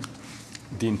Engineering.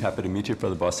 Dean Papadimitriou for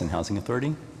the Boston Housing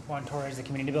Authority. Juan Torres, the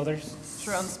Community Builders.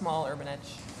 Sharon Small, Urban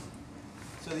Edge.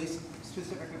 So these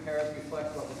specific repairs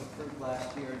reflect what was approved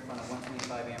last year in front of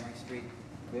 125 Amory Street.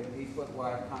 We have an 8-foot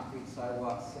wide concrete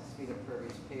sidewalk, 6 feet of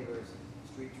pervious pavers,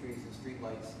 street trees, and street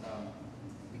lights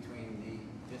between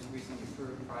the just recently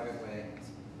approved private way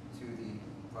to the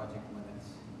project limits.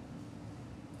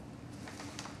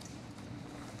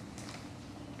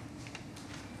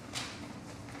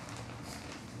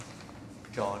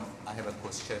 John, I have a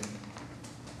question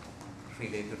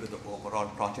related to the overall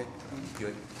project.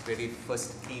 Your very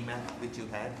first key map which you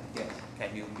had. Yes.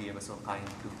 Can you be ever so kind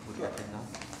to put that in now?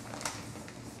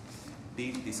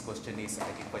 Dean, this question is I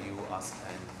think for you, us,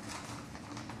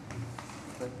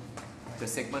 and the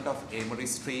segment of Amory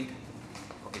Street.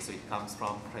 Okay, so it comes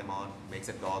from Fremont, makes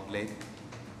a dog leg.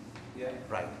 Yeah.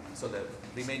 Right. So the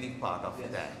remaining part of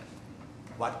that,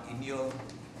 what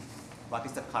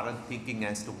is the current thinking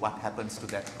as to what happens to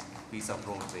that piece of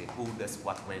roadway? Who does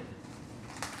what when?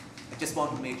 I just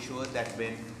want to make sure that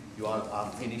when you all are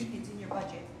finished, It's in your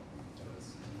budget.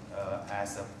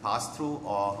 as a pass-through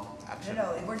or action?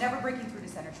 No, we're never breaking through to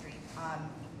Center Street,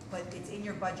 but it's in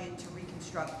your budget to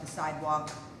reconstruct the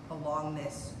sidewalk along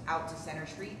this out to Center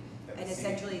Street. And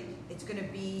essentially, it's gonna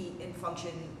be in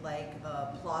function like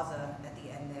a plaza at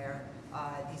the end there.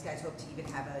 These guys hope to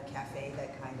even have a cafe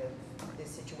that kind of is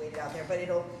situated out there, but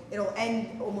it'll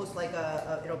end almost like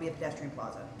it'll be a pedestrian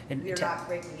plaza. And We're not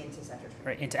breaking into Center Street.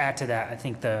 Right, and to add to that, I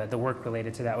think the work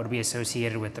related to that would be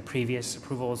associated with the previous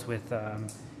approvals with,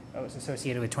 it was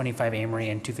associated with 25 Amory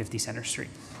and 250 Center Street.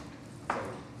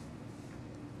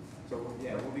 So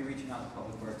yeah, we'll be reaching out to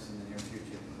Public Works in the near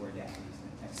future before adapting these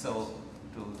next.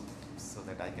 So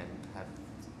that I can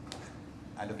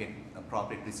allocate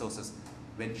appropriate resources.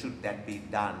 When should that be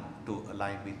done to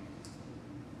align with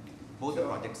both the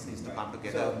projects needs to come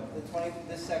together? So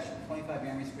this section, 25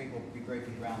 Amory Street, will be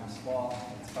breaking ground this fall.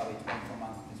 It's probably a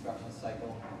 24-month construction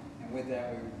cycle. And with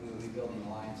that, we will be building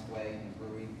Alliance Way and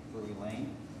Brewery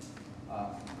Lane.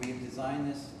 We have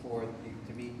designed this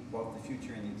to meet both the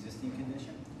future and the existing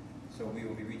condition. So we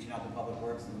will be reaching out to Public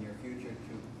Works in the near future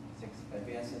to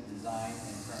advance the design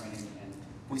and permitting. And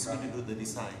who's going to do the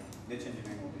design? Niche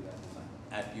Engineering will do that design.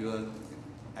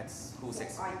 At whose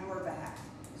expense? On your behalf.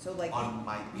 So like, On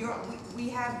my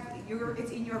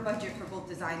it's in your budget for both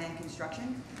design and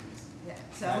construction. Yeah,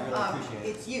 so, I really appreciate it.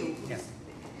 it's you Yes.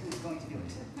 who's going to do it.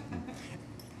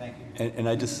 Thank you. And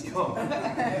I just,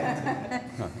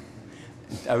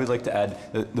 I would like to add,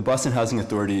 the Boston Housing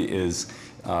Authority is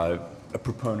a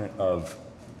proponent of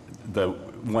the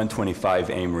 125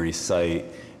 Amory site.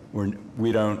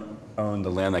 We don't own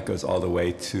the land that goes all the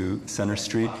way to Center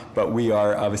Street, but we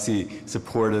are obviously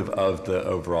supportive of the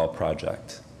overall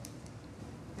project.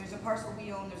 There's a parcel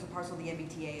we own, there's a parcel the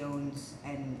MBTA owns,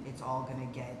 and it's all gonna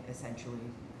get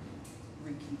essentially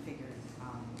reconfigured,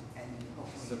 and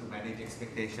hopefully. So to manage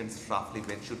expectations, roughly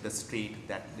when should the street,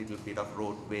 that little bit of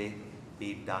roadway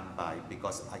be done by?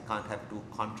 Because I can't have two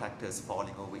contractors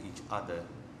falling over each other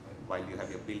while you have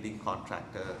your building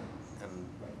contractor and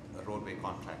a roadway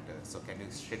contractor. So can you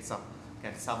shed some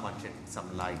Can someone shed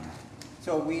some light?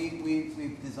 So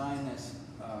we've designed this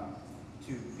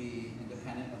to be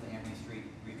independent of the Emery Street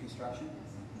reconstruction.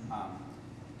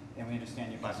 And we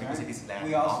understand your But concern. because it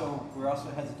is We're also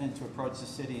hesitant to approach the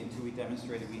city until we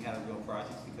demonstrated we had a real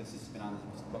project, because it's been on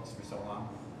the books for so long.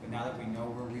 But now that we know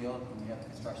we're real and we have the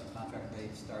construction contract ready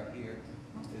to start here,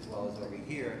 as well as over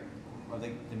here, we'll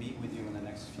to meet with you in the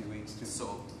next few weeks to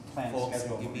So, plan folks,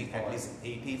 schedule give moving me at forward. least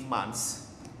 18 months,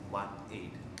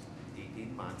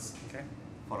 18 months Okay.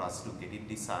 for us to get it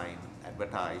designed,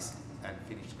 advertised, and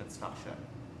finish construction.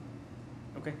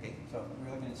 Okay. Okay? So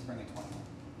we're looking at spring of 20.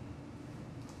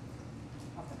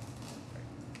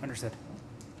 Understood.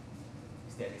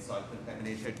 Is there any soil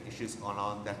contamination issues going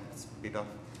on? That's bit of,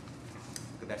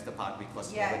 that's the part which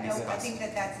was Yeah, never no, I discussed. think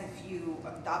that that's if you,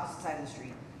 the opposite side of the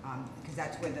street, because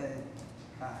that's where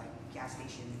the gas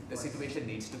station The was. situation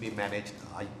needs to be managed.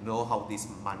 I know how this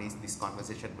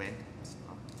conversation went.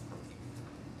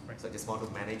 So I just want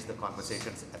to manage the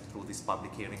conversations through this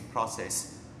public hearing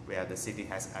process, where the city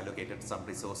has allocated some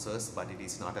resources, but it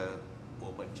is not a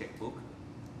open checkbook.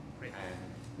 And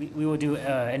We will do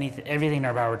everything in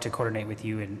our power to coordinate with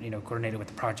you and, coordinate it with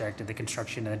the project and the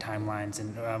construction and the timelines.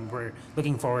 And we're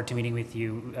looking forward to meeting with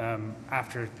you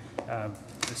after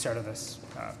the start of this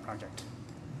project.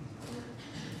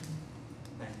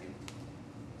 thank you.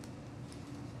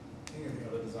 I think the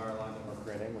other design line that we're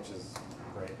creating, which is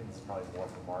great, and this is probably more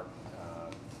for Mark,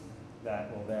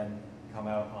 that will then come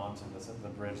out onto the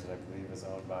bridge that I believe is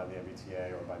owned by the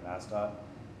MBTA or by MassDOT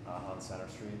on Center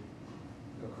Street.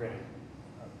 It'll create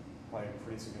a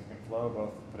pretty significant flow,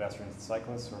 both pedestrians and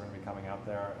cyclists who are going to be coming out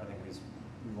there. I think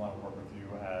we want to work with you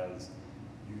as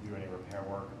you do any repair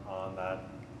work on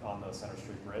the Center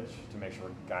Street Bridge to make sure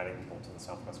we're guiding people to the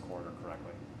Southwest Corridor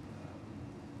correctly.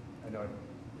 I know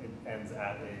it ends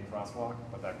at a crosswalk,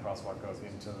 but that crosswalk goes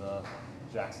into the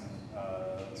Jackson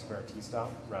Square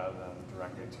T-stop rather than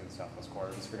directly to the Southwest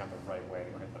Corridor. Just figuring out the right way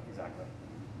to create that exactly.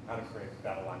 How to create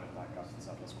that alignment back up to the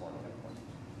Southwest Corridor.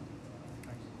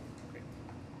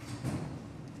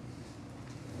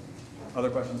 Other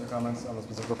questions or comments on the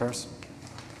specific repairs?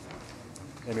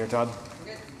 Amy or Todd?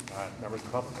 Good. All right, members of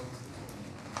the public?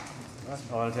 All right,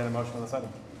 I'll entertain a motion on this item.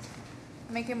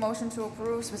 Make a motion to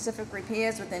approve specific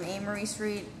repairs within Amory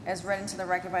Street as read into the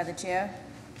record by the chair.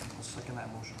 I'll second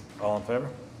that motion. All in favor?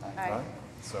 Aye.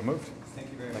 So moved. Thank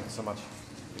you very Thank you so much.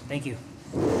 Thank you.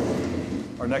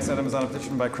 Our next item is on a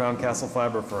petition by Crown Castle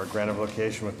Fiber for a grant of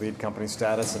location with lead company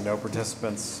status and no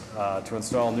participants to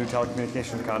install new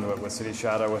telecommunication conduit with city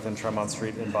shadow within Tremont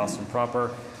Street in Boston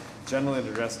proper, generally at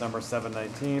address number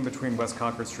 719 between West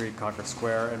Concord Street, Concord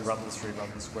Square, and Rutland Street,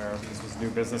 Rutland Square. This was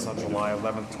new business on July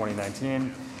 11th, 2019.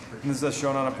 And this is as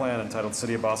shown on a plan entitled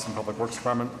City of Boston Public Works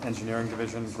Department, Engineering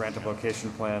Division, Grant of Location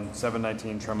Plan,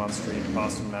 719 Tremont Street,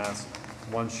 Boston, Mass.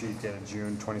 One sheet dated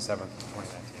June 27th,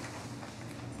 2019.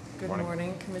 Good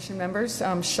morning, Commission members.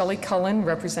 Shelley Cullen,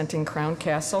 representing Crown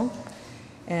Castle.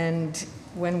 And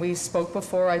when we spoke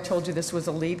before, I told you this was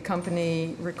a lead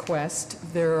company request.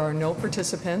 There are no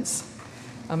participants.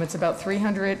 It's about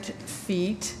 300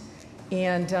 feet.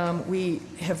 And we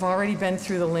have already been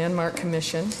through the Landmark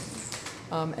Commission,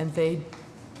 and they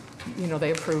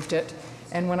approved it.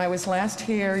 And when I was last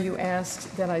here, you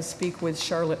asked that I speak with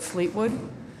Charlotte Fleetwood.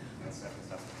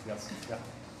 Yes, yeah.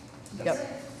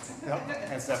 Yep. Yep,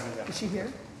 and Stephanie, yeah. Is she here?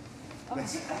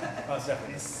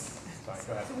 Stephanie. Sorry,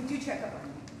 go ahead. So we do check up on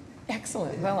you.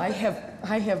 Excellent. Well, I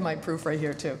have my proof right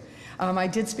here, too. I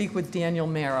did speak with Daniel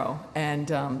Marrow, and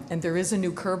there is a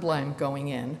new curb line going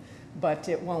in, but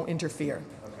it won't interfere.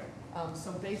 Okay.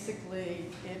 So basically,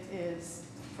 it is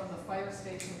from the fire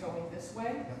station going this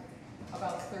way,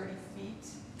 about 30 feet,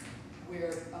 where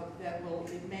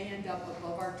it may end up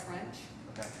above our trench.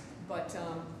 Okay. But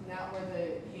not where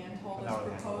the handhold Now is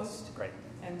the handle is- proposed, Great.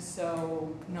 and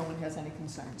so no one has any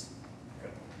concerns.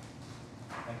 Good.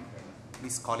 Thank you very much.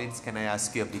 Ms. Collins, can I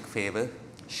ask you a big favor?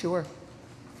 Sure.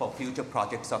 For future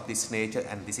projects of this nature,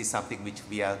 and this is something which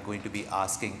we are going to be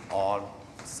asking all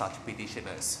such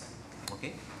petitioners,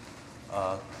 okay?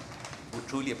 Would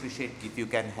truly appreciate if you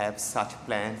can have such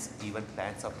plans, even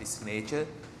plans of this nature,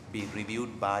 be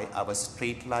reviewed by our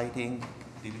street lighting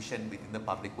division within the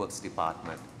Public Works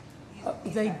Department.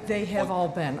 They have all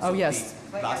been. Oh, yes.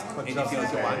 Last We're any talking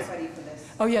future about ones. everybody for this.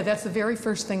 Oh, yeah, that's the very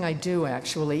first thing I do,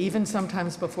 actually. Even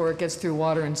sometimes before it gets through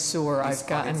water and sewer, Ms. I've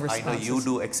gotten Collins, responses. I know you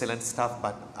do excellent stuff,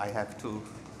 but I have to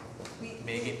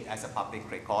make it as a public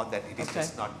record that it is Okay.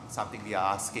 just not something we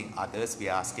are asking others, we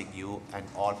are asking you and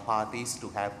all parties to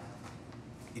have.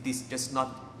 It is just not,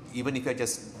 even if you're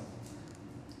just,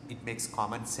 it makes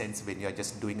common sense when you're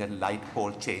just doing a light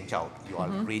pole change out. You all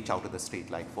reach out to the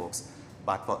street light folks.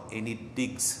 but for any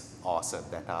digs also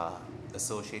that are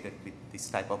associated with this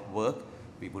type of work,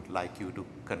 we would like you to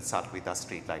consult with our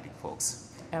street lighting folks.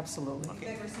 Absolutely. We've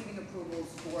been receiving approvals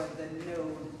for the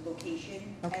node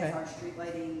location Okay. as our street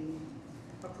lighting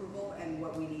approval, and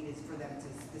what we need is for them to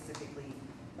specifically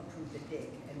approve the dig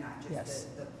and not Yes.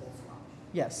 just the pole swap.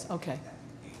 Yes, okay.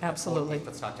 For Absolutely.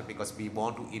 infrastructure, because we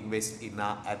want to invest in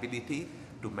our ability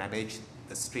to manage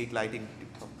the street lighting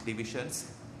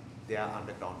divisions. They are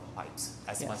underground pipes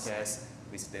as Yes. much as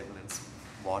residential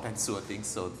water and sewer things.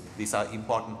 So these are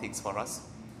important things for us.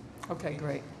 Okay,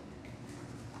 great.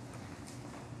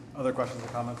 Other questions or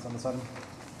comments on this item?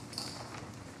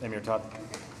 Amy or Todd?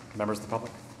 Members of the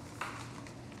public?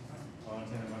 I'll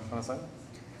entertain a motion on this item.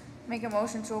 Make a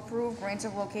motion to approve grant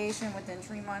of location within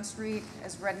Tremont Street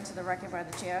as read into the record by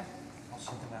the chair. I'll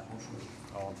second that motion.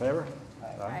 All in favor?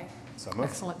 Aye. So moved.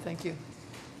 Excellent, thank you.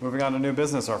 Moving on to new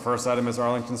business. Our first item is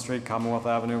Arlington Street, Commonwealth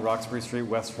Avenue, Roxbury Street,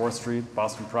 West 4th Street,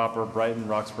 Boston proper, Brighton,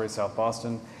 Roxbury, South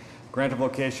Boston. Grant of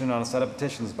location on a set of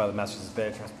petitions by the Massachusetts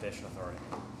Bay Transportation Authority.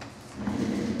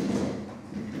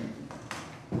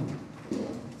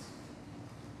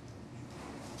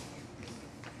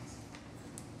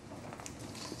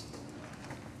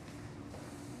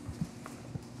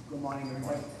 Good morning,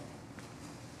 everybody.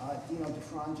 Dino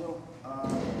DeFranzo,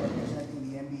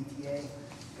 representing the MBTA.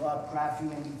 Rob Craffey,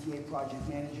 MBTA Project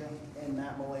Manager, and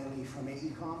Matt Mullally from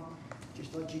AECom.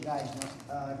 Just to let you guys know,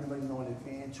 everybody know in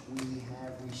advance, we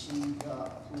have received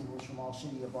approvals from all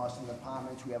City of Boston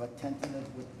departments. We have a tentative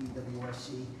with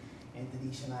BWSC, and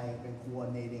Denise and I have been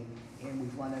coordinating, and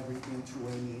we've run everything through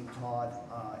Amy and Todd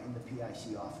in the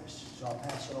PIC office. So I'll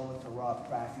pass it over to Rob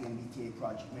Craffey, MBTA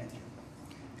Project Manager.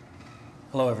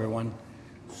 Hello, everyone.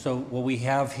 So what we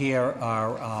have here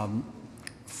are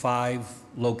 5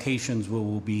 locations where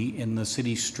we'll be in the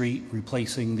city street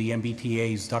replacing the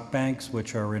MBTA's duct banks,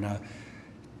 which are in a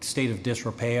state of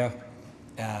disrepair,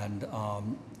 and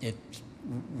it's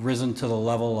risen to the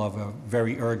level of a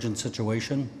very urgent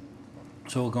situation.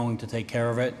 So we're going to take care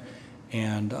of it,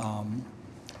 and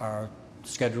our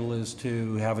schedule is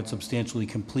to have it substantially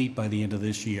complete by the end of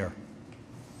this year.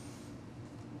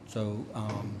 So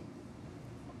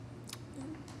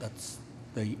that's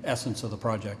the essence of the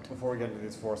project. Before we get into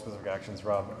these 4 specific actions,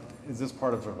 Rob, is this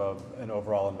part of an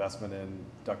overall investment in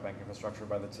duct bank infrastructure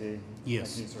by the T?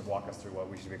 Yes. Can you sort of walk us through what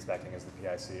we should be expecting as the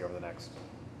PIC over the next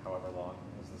however long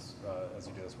as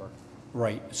you do this work?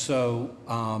 Right. So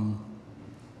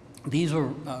these are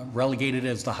relegated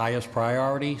as the highest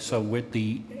priority. So with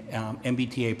the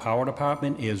MBTA Power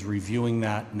Department is reviewing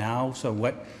that now. So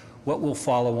what will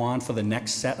follow on for the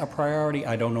next set of priority,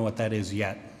 I don't know what that is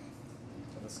yet.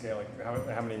 So the scale, like,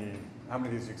 how many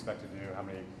of these do you expect to do? How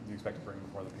many do you expect to bring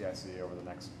before the PIC over the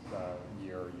next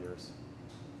year or years?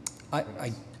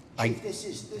 Chief, this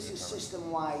is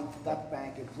system-wide duct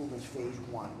bank improvements phase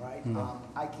 1, right?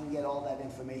 I can get all that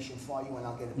information for you and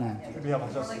I'll get it back to you. It'd be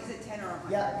helpful just. Or like, is it 10 or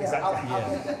 100? Yeah, Exactly.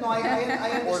 I'll get that. No, I Orders of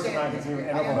understand. magnitude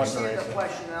and I over what understand the duration.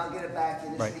 question, and I'll get it back to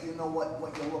you, Right. just so you know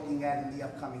what you're looking at in the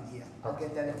upcoming year. I'll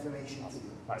get that information to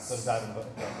you. All right, so dive into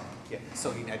Yeah.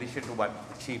 So in addition to what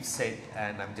the chief said,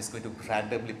 and I'm just going to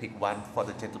randomly pick one for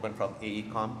the gentleman from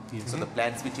AECom. So the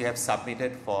plans which you have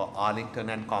submitted for Arlington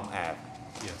and ComAv.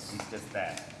 Yes. It's just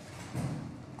that.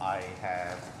 I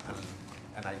have,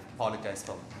 and I apologize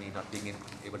for me not being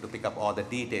able to pick up all the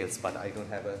details, but I don't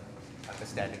have a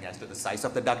understanding as to the size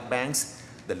of the duct banks,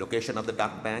 the location of the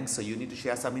duct banks. So you need to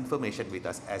share some information with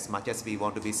us. As much as we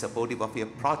want to be supportive of your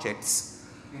projects,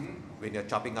 when you're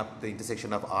chopping up the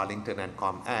intersection of Arlington and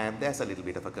ComAv, there's a little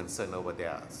bit of a concern over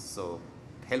there. So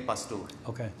help us to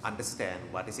understand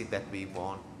what is it that we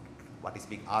want, what is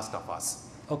being asked of us.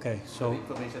 Okay, so the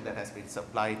information that has been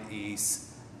supplied feels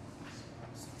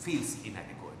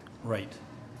inadequate. Right.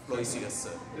 Floor is yours,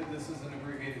 sir. This is an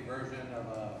abbreviated version of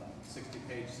a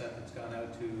 60-page set that's gone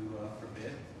out for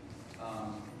bid.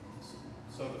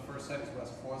 So the first set is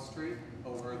West 4th Street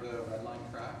over the Red Line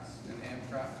tracks and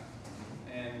Amtrak,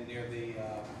 and near the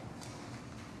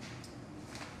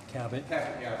Cabot.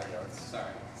 Cabot Yard.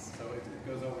 Sorry. So it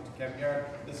goes over to Cabot Yard.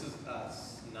 This is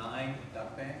 9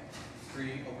 duct bank,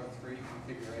 3/3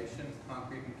 configuration,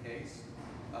 concrete encased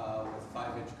with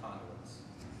 5-inch conduits.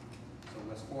 So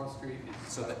West 4th Street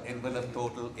is... So the envelope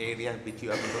total area which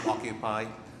you are going to occupy,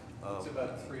 it's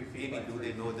about 3 feet by do 3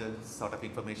 they know the sort of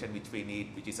information which we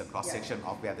need, which is a cross-section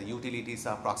of where the utilities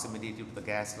are, proximity to the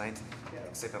gas lines,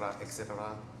 etc.,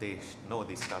 etc.? They know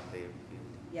this stuff.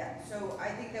 Yeah, so I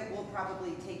think that we'll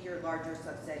probably take your larger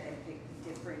subset and pick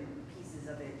different pieces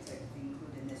of it to be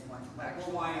included in this one. But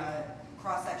we'll want a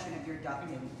cross-section of your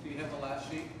ducting. Do you have the last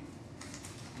sheet?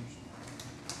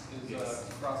 is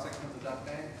cross-section of the duct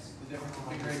banks, the different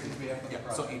configurations we have for the Yeah,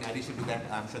 so project. in addition to that,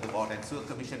 I'm sure the Water and Sewer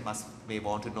Commission may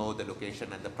want to know the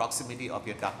location and the proximity of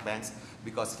your duct banks,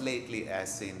 because lately,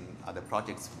 as in other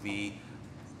projects, we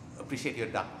appreciate your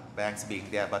duct banks being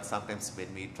there, but sometimes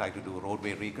when we try to do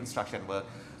roadway reconstruction work,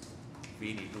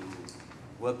 we need to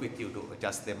work with you to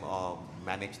adjust them or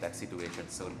manage that situation.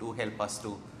 So do help us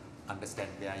to understand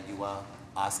where you are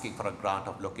asking for a grant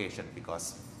of location,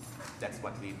 because that's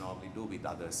what we normally do with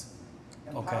others.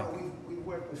 And Okay. Paolo, we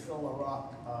worked with Phil LaRock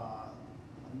on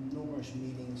numerous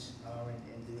meetings,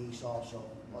 and Denise also,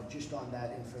 just on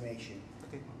that information.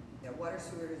 Okay. Yeah, water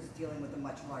sewer is dealing with a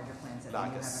much larger plan set than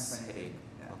you have in front of you.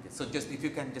 Okay, so just if you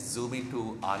can just zoom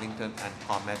into Arlington and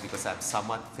comment, because I'm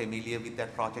somewhat familiar with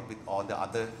that project with all the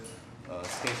other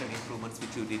station improvements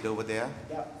which you did over there.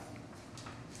 Yep.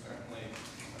 Certainly,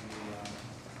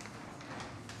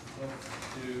 look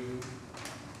to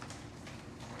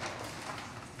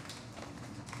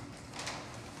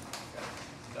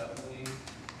Dudley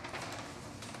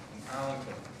and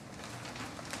Arlington.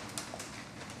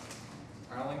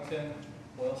 Arlington,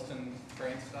 Boylston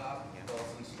train stop,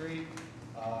 Boylston Street.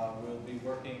 We'll be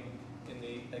working in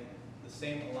the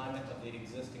same alignment of the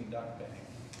existing duct bank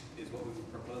is what we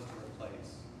would propose to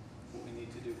replace. What we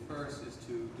need to do first is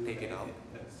to do Take it out.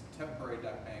 a temporary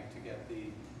duct bank to get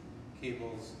the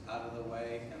cables out of the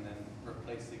way and then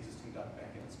replace the existing duct bank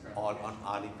in its current All location. on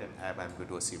Arlington Ave, I'm going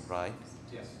to assume, right?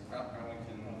 Yes,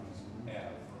 Arlington Ave.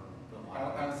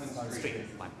 Arlington Street.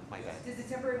 My bad. Does the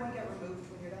temporary one get removed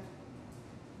when you're done?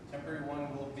 Temporary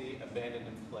one will be abandoned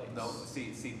in place. No,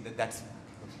 see, that's,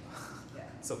 Yeah.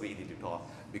 so we need to talk,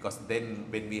 because then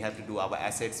when we have to do our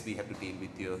assets, we have to deal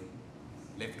with your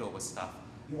leftover stuff.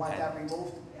 You want And- that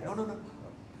removed? No.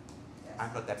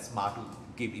 I'm not that smart to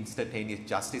give instantaneous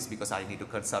justice, because I need to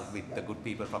consult with the good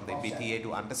people from the MBTA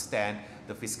to understand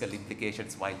the fiscal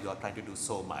implications while you are trying to do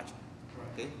so much.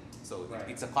 Okay? So Right.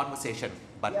 it's a conversation,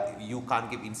 but Yeah. you can't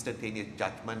give instantaneous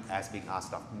judgment as being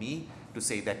asked of me to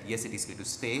say that yes, it is going to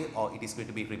stay or it is going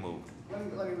to be removed. Let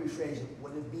me rephrase it.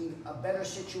 Would it be a better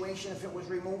situation if it was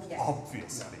removed? Yes.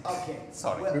 Obviously. Okay.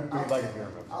 Sorry. Well, We would like it to be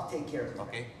removed. I'll take care of it.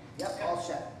 Okay? Yep, all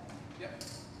set. Yep.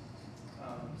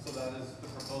 So that is the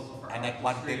proposal for And at Arlington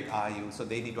what Street. depth are you? So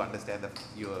they need to understand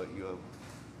your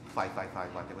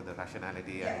 555, whatever the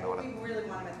rationality Yeah, and all but of we really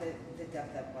want them at the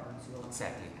depth that water and sewer.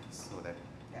 exactly, so that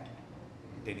Yeah.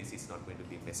 Dennis is not going to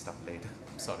be messed up later.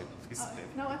 Sorry, please.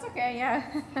 No, it's okay,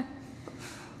 yeah.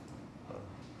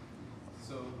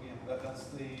 So, yeah, that's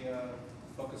the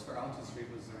focus for Arlington Street.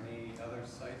 Was there any other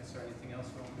sites or anything else?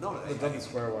 No, The Dudley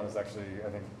Square one is actually, I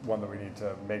think, one that we need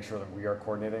to make sure that we are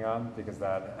coordinating on, because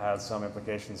that has some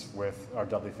implications with our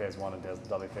Dudley Phase 1 and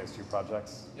Dudley Phase 2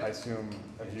 projects. Yep. I assume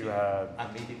if you had,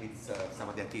 I'm meeting with some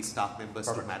of their key staff members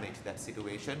Perfect. to manage that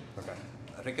situation. okay,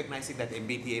 Recognizing that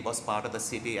MBTA was part of the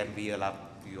city and we allowed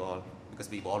you all, because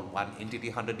we were all one entity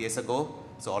 100 years ago,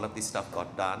 so all of this stuff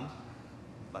got done.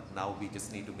 But now we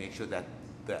just need to make sure that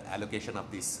the allocation of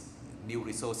these new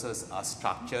resources are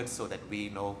structured so that we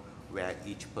know where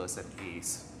each person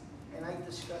is. And I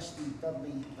discussed the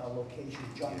Dudley location,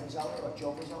 John Gonzalez or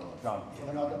Joe Gonzalez? John.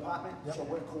 From our department, so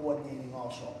we're coordinating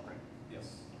also. Yes.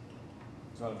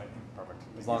 so that'll make it perfect,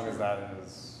 as long as that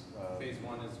is, Phase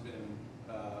 1 has been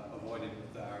avoided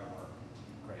with our work.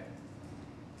 great.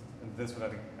 And this would, I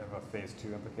think, have a Phase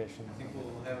 2 implication? I think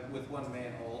we'll have with one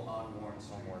manhole on Warren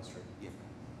Street. On Warren Street. Yeah.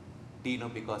 Dino,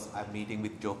 because I'm meeting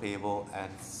with Joe Pavo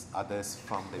and others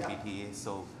from the Yeah. MBTA,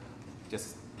 so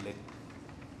just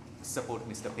support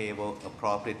Mr. Pavo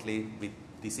appropriately with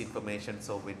this information,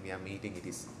 so when we are meeting, it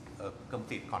is a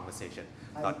complete conversation,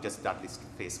 not just Dudley's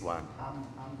Phase 1.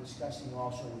 I'm discussing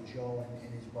also with Joe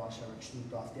and his boss Eric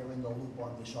Studoff. They're in the loop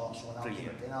on this also, and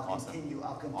Brilliant. I'll Awesome. continue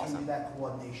Awesome. that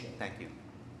coordination. Thank you.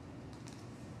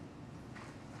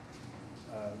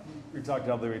 We talked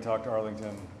Dudley, we talked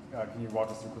Arlington. Can you walk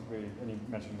us through quickly, and you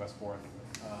mentioned West Fourth.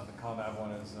 The ComAv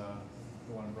one is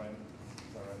the one in Brighton,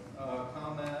 is that right?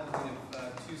 ComAv, we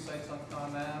have 2 sites on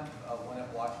ComAv, one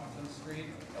at Washington Street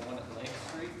and one at Lake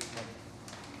Street.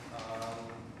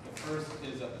 The first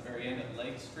is at the very end at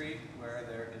Lake Street, where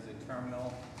there is a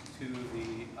terminal to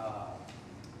the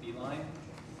B-line.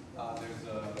 There's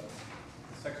a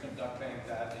section of duct bank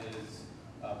that is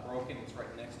broken. It's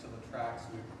right next to the tracks.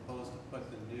 We propose to put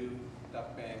the new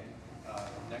duct bank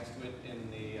next to it in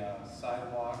the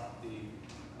sidewalk, the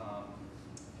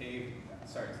paved,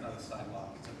 sorry, it's not a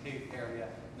sidewalk, it's a paved area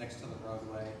next to the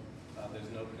roadway. There's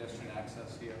no pedestrian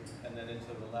access here. And then into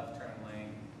the left turn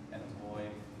lane and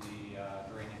avoid the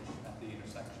drainage at the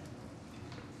intersection.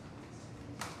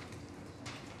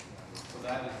 So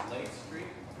that is Lake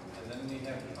Street. And then we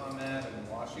have ComAv and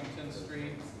Washington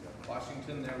Street.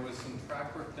 Washington, there was some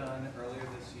track work done earlier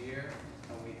this year,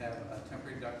 and we have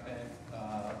temporary duck bank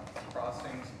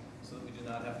crossings so that we do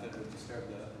not have to disturb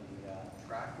the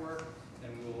track work.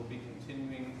 And we will be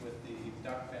continuing with the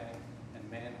duck bank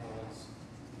and manholes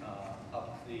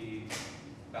up the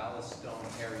ballast stone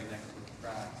area next to the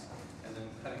tracks, and then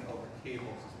cutting over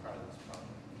cables as part of this project.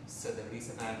 So the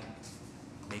reason I'm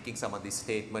making some of these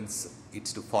statements,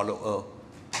 it's to follow a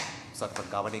sort of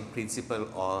a governing principle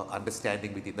or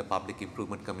understanding within the Public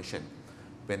Improvement Commission.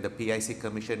 When the PIC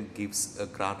Commission gives a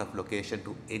grant of location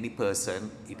to any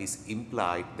person, it is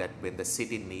implied that when the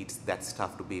city needs that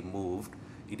stuff to be moved,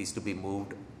 it is to be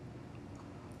moved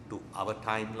to our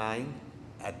timeline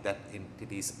at that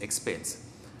entity's expense.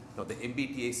 Now, the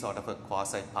MBTA is sort of a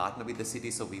quasi-partner with the city,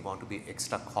 so we want to be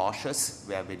extra cautious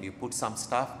where when you put some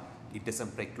stuff, it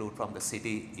doesn't preclude from the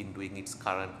city in doing its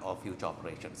current or future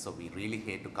operations. So we really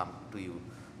hate to come to you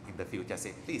in the future and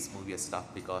say, please move your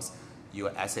stuff because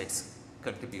your assets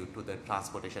contribute to the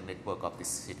transportation network of this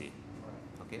city.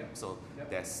 Okay, Yep. so Yep.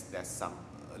 there's some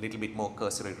a little bit more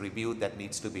cursory review that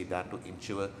needs to be done to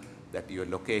ensure that your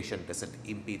location doesn't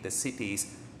impede the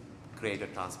city's greater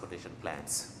transportation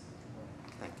plans.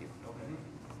 Thank you.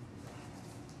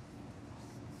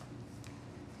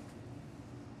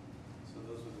 So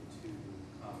those are the two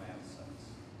comments.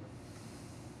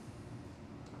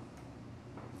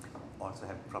 Also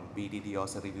have from BDD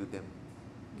also reviewed them.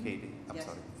 Katie, I'm Yes.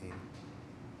 sorry. Amy.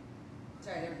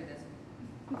 Sorry, I never did this.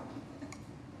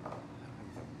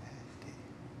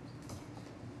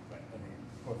 Right, I mean,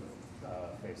 put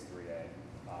phase 3A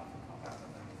for comments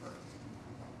and then for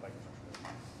like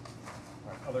construction.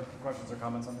 All right, other questions or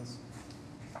comments on this?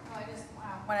 I just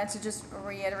wanted to just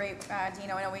reiterate,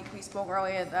 Dino, I know we spoke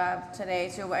earlier today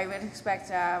too. I would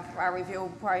expect our review will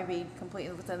probably be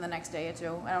completed within the next day or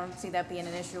two. I don't see that being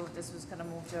an issue if this was going to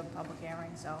move to a public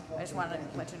hearing, so I just wanted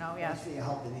to let you know, yeah. Thanks for your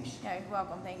help, Denise. Yeah, you're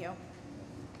welcome, thank you.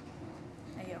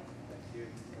 Thank you. Thank you.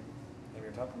 Amy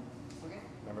or Todd? Okay.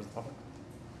 Members of the public?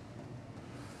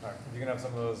 All right, if you can have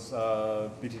some of those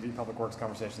BTD Public Works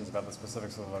conversations about the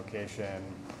specifics of the location,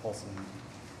 pull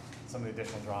some of the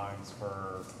additional drawings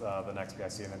for the next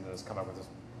PIC, and then just come up with this,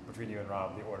 between you and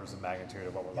Rob, the orders of magnitude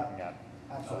of what we're Yep, looking at.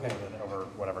 absolutely. And then over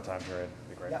whatever time period, would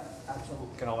be great. Yep, absolutely,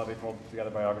 Can all that be pulled together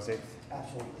by August 8th?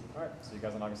 absolutely. All right, see you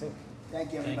guys on August 8th.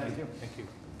 Thank you, everybody. Thank you. Thank you.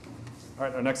 All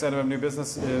right, our next item of new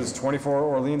business is 24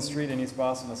 Orleans Street in East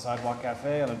Boston, a sidewalk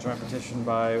cafe, on a joint petition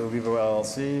by Uvivo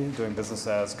LLC, doing business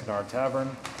as Kennard Tavern,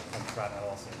 and Pratt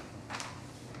LLC.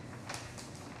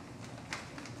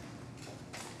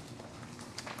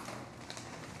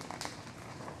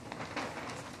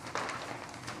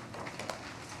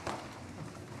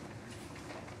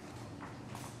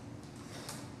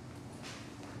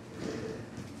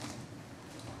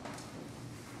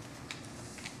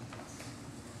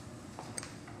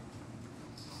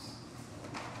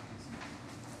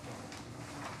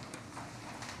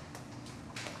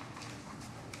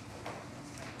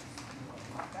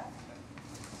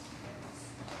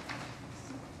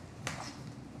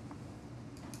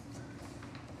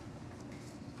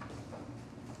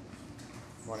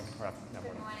 Morning, Pratt. Yeah,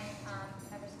 Good morning. morning,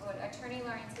 members of the board. Attorney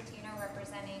Lawrence Catino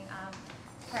representing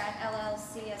Pratt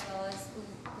LLC as well as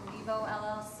Ulivo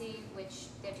LLC,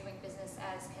 which they're doing business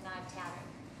as Kennard Tavern.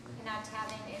 Kennard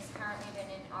Tavern is currently been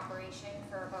in operation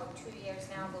for about 2 years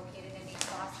now, located in East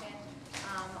Boston,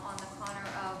 on the corner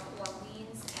of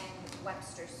Orleans and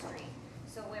Webster Street.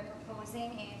 So we're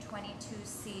proposing a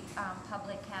 22-seat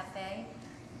public cafe.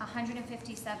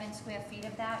 157 square feet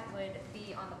of that would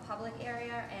be on the public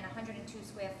area, and 102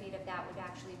 square feet of that would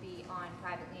actually be on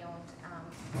privately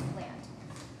owned land.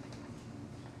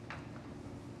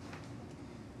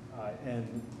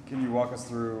 And can you walk us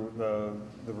through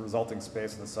the resulting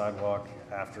space of the sidewalk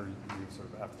after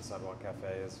the sidewalk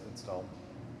cafe is installed?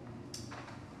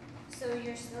 So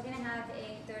you're still going to have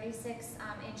a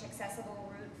 36-inch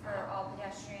accessible route for all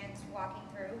pedestrians walking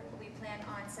through. We plan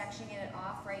on sectioning it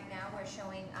off. Right now, we're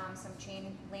showing some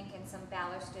chain link and some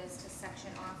balusters to section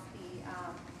off the.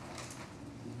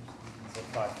 So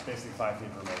basically 5 feet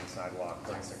remaining sidewalk,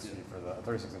 36 feet for the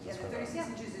 36 inches Yeah, for the the. 36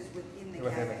 inches is within the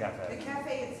Within the cafe. cafe. The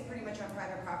cafe is pretty much on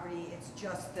private property. It's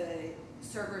just the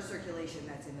server circulation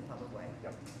that's in the public way.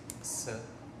 Yep. Sir,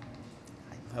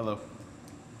 Hello.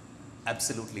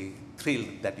 absolutely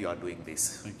thrilled that you are doing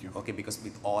this. Thank you. Okay, because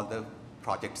with all the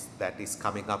projects that is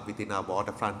coming up within our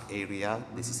waterfront area,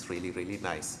 this is really, really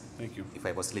nice. Thank you. If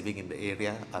I was living in the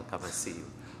area, I'll come and see you.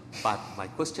 But my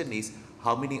question is,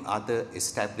 how many other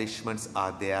establishments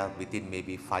are there within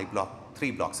maybe 3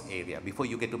 blocks area before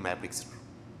you get to Maverick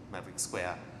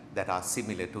Square that are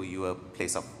similar to your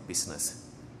place of business?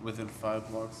 Within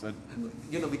 5 blocks?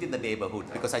 You know, within the neighborhood,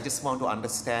 because I just want to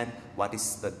understand what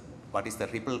is the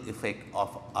ripple effect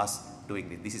of us doing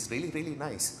this. This is really, really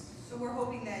nice. So we're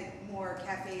hoping that more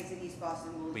cafes in East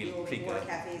Boston will do more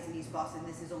cafes in East Boston.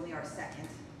 This is only our second.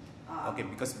 Okay,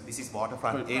 because this is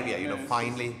waterfront area, you know, it's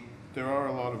finally. There are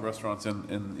a lot of restaurants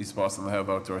in East Boston that have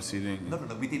outdoor seating. No,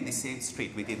 within the same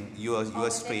street, within your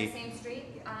Within street. the same street?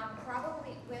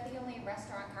 Probably, we're the only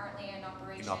restaurant currently in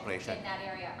operation. In that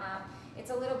area. It's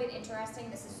a little bit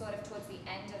interesting. This is sort of towards the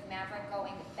end of Maverick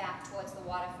going back towards the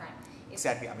waterfront.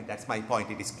 Exactly. I mean, that's my point.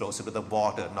 It is closer to the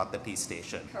water, not the tea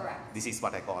station. Correct. This is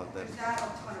what I call the... There's not a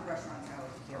ton of restaurants out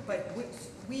here, but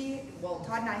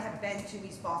Todd and I have been to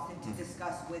East Boston to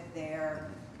discuss with their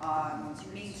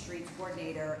Main Streets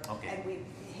coordinator, and we've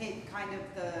hit kind of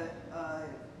the,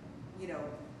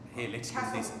 hey, let's do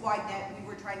this. Wide net. We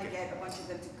were trying to get a bunch of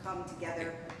them to come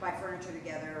together, buy furniture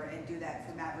together, and do that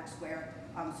for Maverick Square.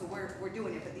 So we're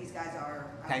doing it, but these guys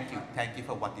are... Thank you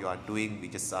for what you are doing. We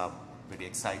just are very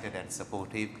excited and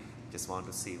supportive. Just want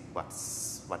to see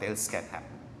what else can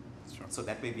happen. Sure. So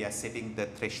that way we are setting the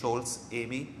thresholds,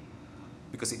 Amy,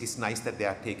 because it is nice that they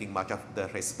are taking much of the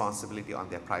responsibility on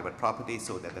their private property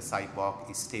so that the sidewalk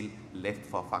is still left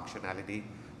for functionality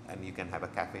and you can have a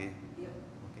cafe. Yep.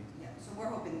 Okay. Yeah, so we're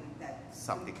hoping that...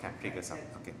 Something can trigger something.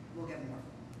 Okay. We'll get more.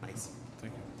 Nice.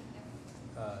 Thank you.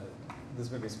 This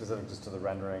may be specific just to the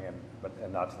rendering and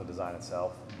not to the design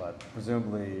itself, but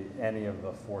presumably any of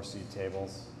the 4-seat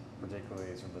tables,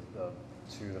 particularly sort of the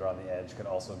 2 that are on the edge, could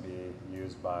also be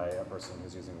used by a person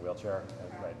who's using a wheelchair.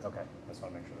 Right. Okay. I just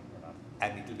want to make sure that we're not.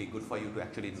 And it will be good for you to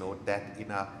actually note that in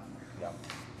our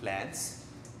plans.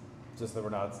 Just that we're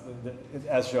not,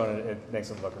 as shown, it makes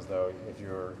it look as though if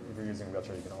you're using a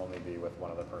wheelchair, you can only be with one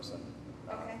other person.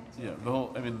 Okay. Yeah,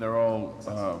 they're all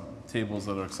tables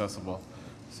that are accessible,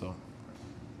 so.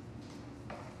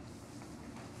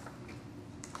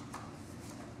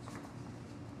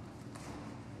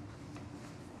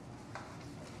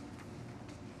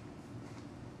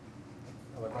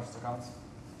 Other questions or comments?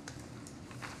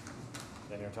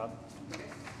 Danny or Todd?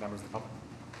 Members of the public?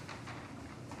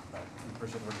 Right. We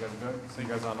appreciate what you guys are doing. See you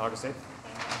guys on August 8th.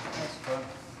 Thanks.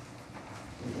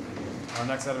 Our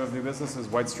next item of new business is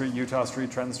White Street, Utah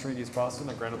Street, Trenton Street, East Boston,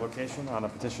 a granted location on a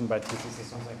petition by TC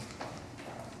Systems Inc.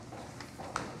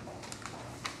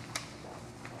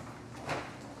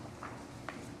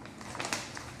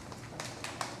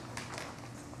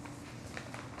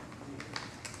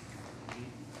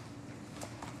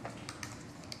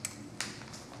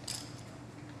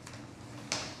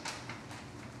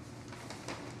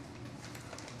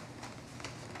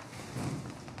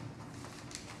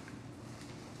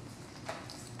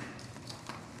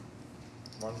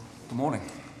 Good morning.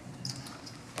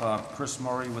 Chris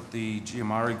Murray with the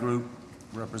Giamari Group,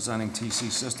 representing TC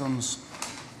Systems.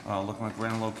 Looking at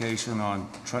grand location on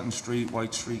Trenton Street,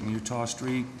 White Street, and Utah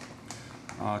Street.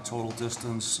 Total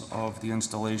distance of the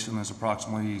installation is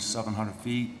approximately 700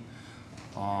 feet,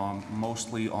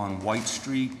 mostly on White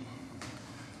Street.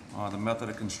 The method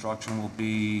of construction will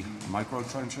be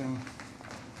micro-trenching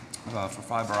for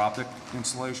fiber optic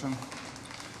installation.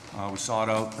 We sought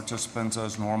out participants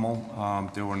as normal.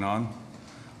 There were none.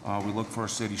 We looked for a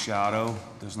city shadow.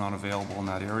 There's none available in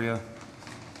that area.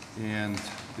 And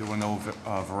there were no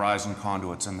Verizon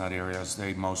conduits in that area, as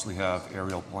they mostly have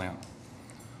aerial plant.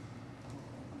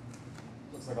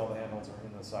 Looks like all the handholds are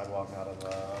in the sidewalk, not in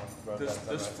the road.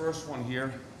 This first one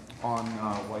here on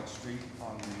White Street,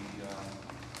 on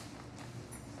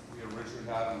we originally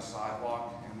had on the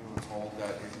sidewalk, and we were told that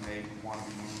it may want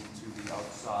to be moved to the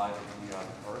outside of the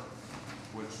curb,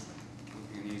 which would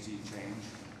be an easy change,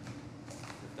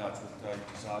 if that's what you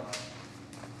decide.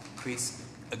 Chris,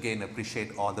 again,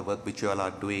 appreciate all the work which you all are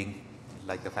doing,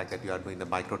 like the fact that you are doing the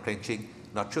micro-trenching.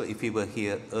 Not sure if you were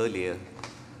here earlier,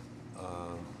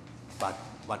 but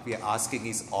what we are asking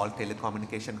is all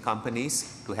telecommunication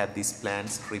companies to have these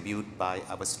plans reviewed by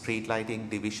our street lighting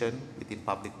division within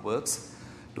Public Works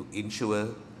to ensure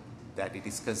that it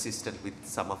is consistent with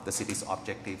some of the city's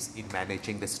objectives in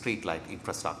managing the street light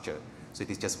infrastructure. So it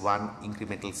is just one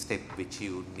incremental step which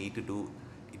you need to do.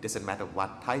 It doesn't matter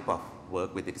what type of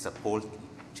work, whether it is a pole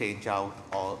change out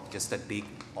or just a dig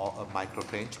or a micro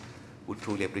trench. Would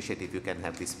truly appreciate if you can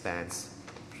have these plans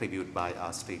reviewed by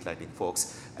our street lighting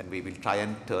folks, and we will try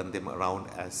and turn them around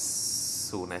as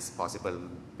soon as possible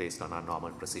based on our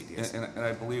normal procedures. And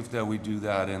I believe that we do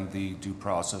that in the due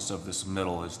process of the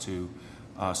submittal, is to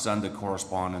send the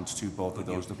correspondence to both of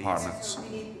those departments. So we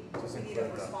need a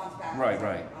response back.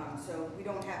 Right. So we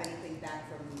don't have anything back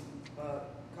from a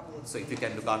couple of... So if you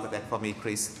can look out for that for me,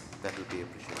 Chris, that would be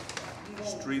appreciated.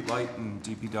 Street light and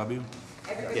DPW? Everything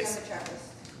on the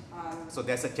checklist. So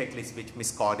there's a checklist which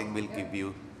Ms. Cording will give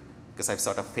you, because I've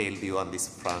sort of failed you on this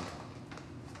front.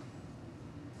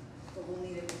 But we'll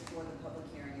need it before the public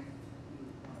hearing if you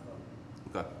want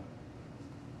to vote.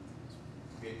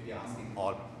 Okay. We're asking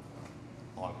all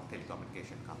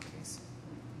telecommunication companies.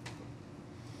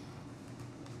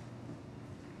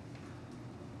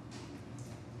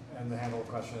 And the handle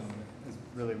question is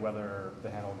really whether the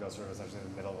handle goes sort of essentially in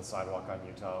the middle of the sidewalk on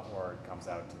Utah or it comes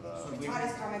out to the. Todd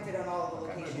has commented on all of the Okay.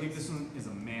 locations. I believe this one is a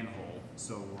manhole,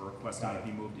 so we're requesting that it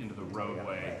be moved into the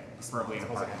roadway, preferably in a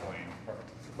parking lane.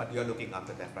 But you're looking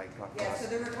after that, right, Rod? Yeah, so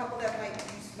there are a couple that you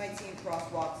might see in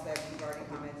crosswalks that we've already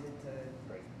commented to.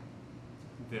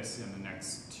 This and the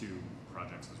next two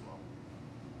projects as well.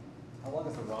 How long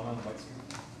is the run on White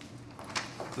Street?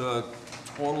 The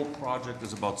total project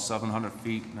is about 700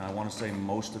 feet, and I want to say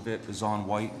most of it is on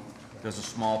White. There's a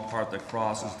small part that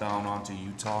crosses down onto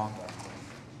Utah.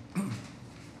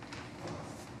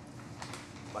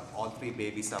 But all three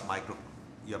babies are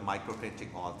you're micro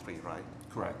trenching all three, right?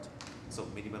 Correct. So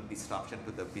minimum disruption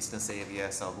to the business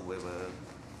areas or whoever,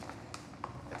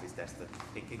 at least that's the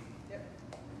thinking. Yep.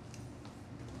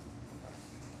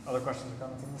 Other questions or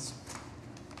comments on this?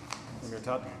 From your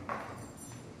Todd?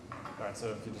 All right, so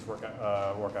if you just work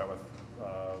out with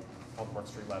Public Works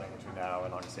street lighting between now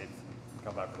and August 8th,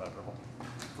 come back for that approval.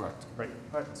 Correct. Great.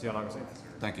 All right, see you on August 8th.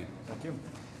 Thank you. Thank you.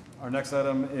 Our next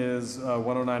item is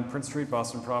 109 Prince Street,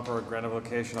 Boston proper, a grant of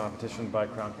location on a petition by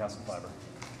Crown Castle Fiber.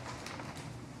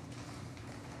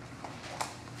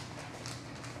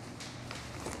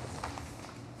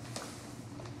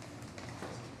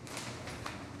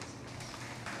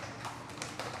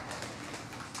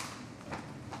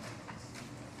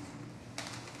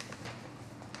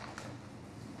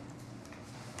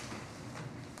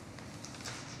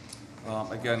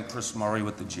 Again, Chris Murray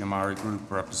with the Giamari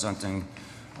Group, representing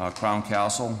Crown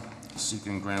Castle,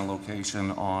 seeking grant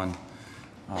location on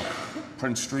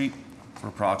Prince Street for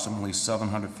approximately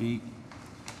 700 feet.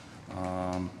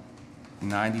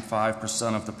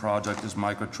 95% of the project is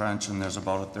microtrench, and there's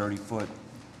about a 30-foot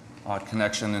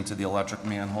connection into the electric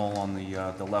manhole on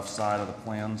the left side of the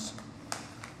plans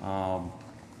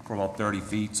for about 30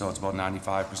 feet, so it's about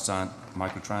 95%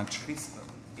 microtrench. Chris,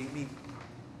 Amy,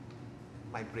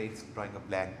 my brain's drawing a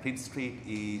blank. Prince Street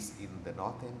is in the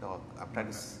north end, or I'm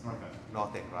trying to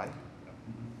north end, right?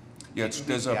 Yeah,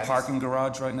 there's a parking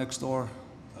garage right next door.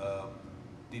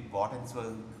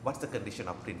 What's the condition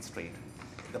of Prince Street?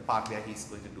 The part where he's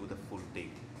going to do the full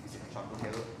thing. Is it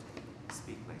chocolate?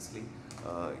 Speak nicely.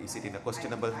 Is it in a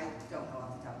questionable? I don't know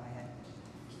off the top of my head.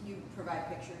 Can you provide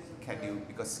pictures of Can you,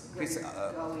 because where Chris,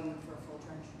 you're going for full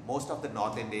trench? most of the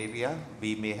north end area,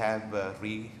 we may have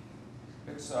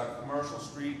It's a commercial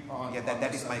street on. Yeah,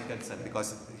 that is my concern,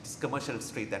 because it's commercial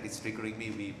street that is triggering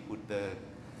me. We put the.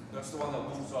 That's the one that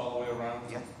moves all the way around?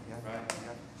 Yeah, yeah. Right?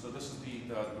 Yeah. So this is the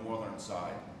northern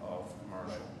side of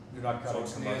commercial. You're not cutting so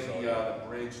it's commercial. near the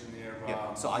bridge, near.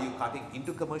 Yeah. So are you cutting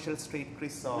into commercial street,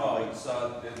 Chris? Or No, it's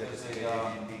there's a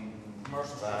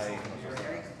commercial street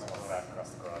here. Back across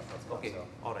the garage. Okay,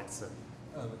 all right, sir.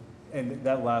 And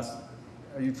that last,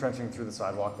 are you trenching through the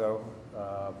sidewalk though,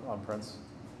 on Prince?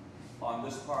 On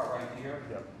this part right here?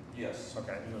 Yep. Yes.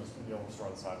 Okay, you'll restore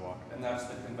the sidewalk. And that's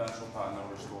the conventional part, no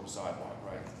restored sidewalk,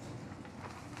 right?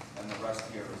 And the rest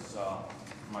here is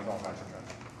my Don't match your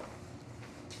trench.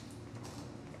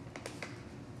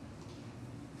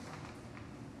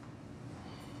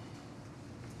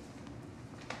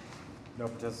 No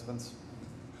participants?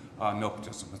 No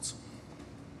participants.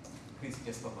 Please,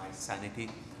 just for my sanity,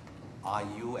 are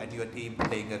you and your team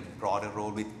playing a broader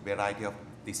role with variety of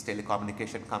these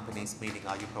telecommunication companies? Meaning,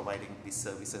 are you providing these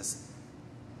services?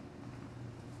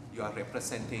 You are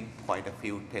representing quite a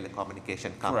few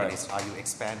telecommunication companies. Correct. Are you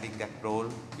expanding that role?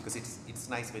 Because it's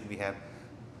nice when we have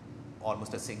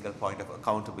almost a single point of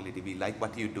accountability. We like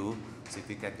what you do, so if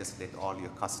you can just let all your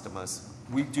customers.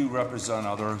 We do represent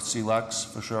other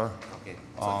CLECs for sure. Okay,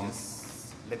 so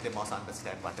just let them also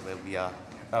understand whatever we are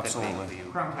Absolutely. conveying to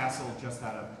you. Crown Castle just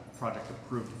had a project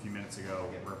approved a few minutes ago,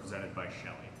 represented by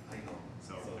Shelley. I know.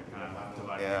 So they're kind of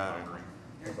dividing Yeah. and conquering.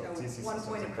 There's no one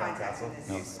point of contact in this.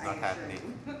 No, it's I not assure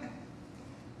happening. you.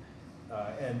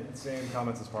 And same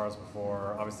comments as far as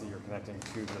before. Obviously, you're connecting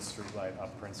to the street light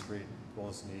up Prince Street. We'll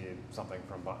just need something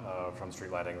from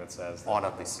street lighting that says. All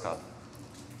of this stuff.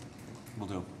 Will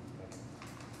do.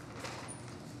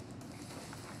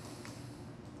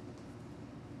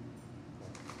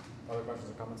 Other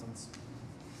questions or comments on this?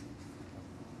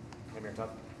 Amy or Todd?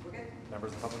 We're good.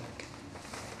 Members of the public?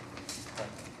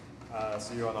 Okay.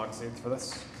 See you on August 8th for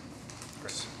this.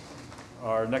 Great.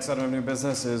 Our next item of new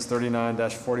business is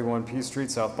 39-41 P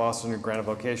Street, South Boston, granted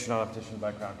location on a petition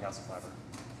by Crown Castle Fiber.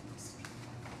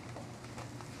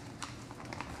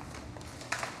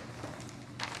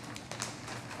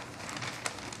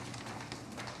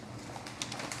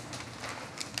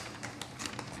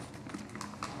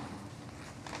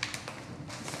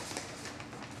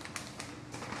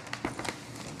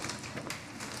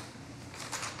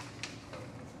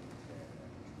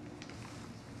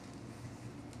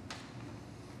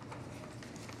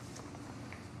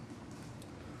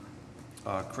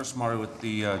 Chris Murray with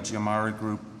the Giamari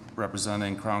Group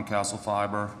representing Crown Castle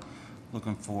Fiber,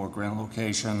 looking for grant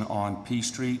location on P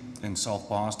Street in South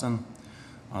Boston.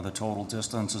 The total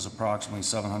distance is approximately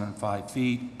 705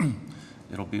 feet.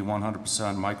 It'll be 100%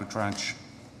 microtrench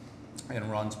and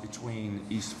runs between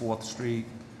East 4th Street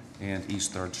and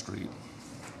East 3rd Street.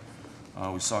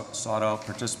 We sought out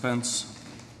participants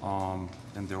and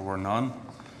there were none.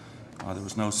 There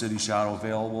was no city shadow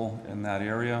available in that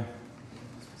area,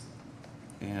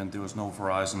 and there was no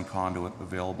Verizon conduit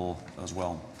available as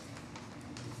well.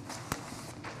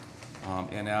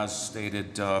 And as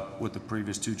stated with the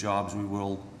previous two jobs, we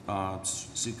will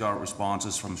seek out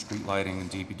responses from street lighting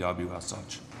and DPW as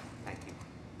such. Thank you.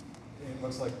 It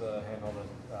looks like the handle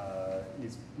at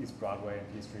East Broadway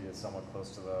and P Street is somewhat close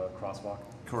to the crosswalk.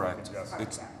 Correct.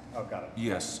 It's, oh, got it.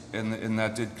 Yes, and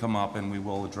that did come up, and we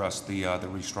will address the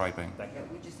restriping. Yeah,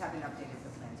 we just haven't updated the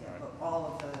plans yet, but all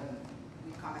of the,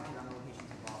 we commented on the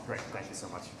locations of all. Great, thank you so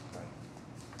much.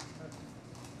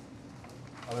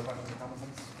 Other questions or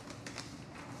comments?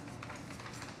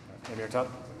 Amy or Todd?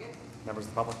 Members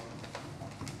of the public?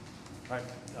 All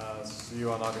right, see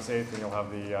you on August 8th, and you'll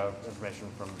have the information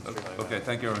from the street lighting. Okay,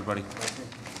 thank you, everybody. Thank you.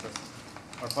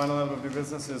 Our final item of new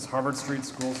business is Harvard Street,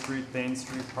 School Street, Thames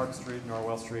Street, Park Street,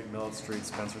 Norwell Street, Millett Street,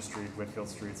 Spencer Street, Whitfield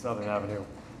Street, Southern Avenue,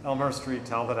 Elmhurst Street,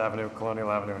 Talbot Avenue,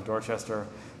 Colonial Avenue, and Dorchester.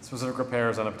 Specific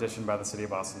repairs on a petition by the City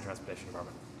of Boston Transportation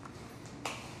Department.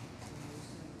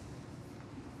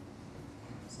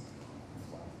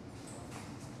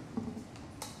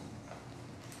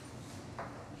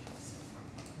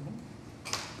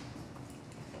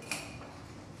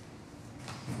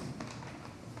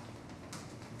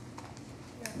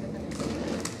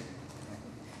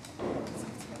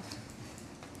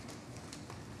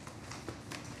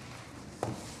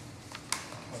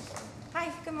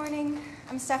 Hi, good morning.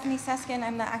 I'm Stephanie Seskin.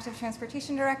 I'm the Active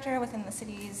Transportation Director within the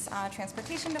city's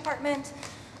Transportation Department.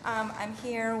 I'm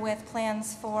here with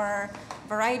plans for a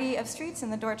variety of streets in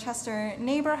the Dorchester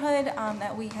neighborhood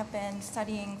that we have been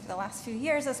studying for the last few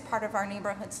years as part of our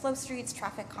Neighborhood Slow Streets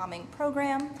Traffic Calming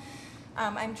Program.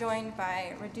 I'm joined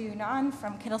by Radu Nan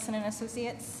from Kittleson and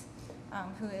Associates,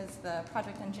 who is the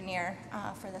project engineer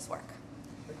for this work.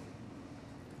 Good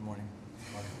morning.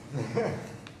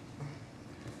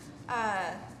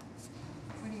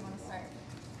 Where do you want to start?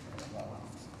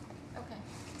 Okay,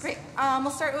 great.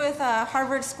 We'll start with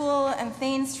Harvard School and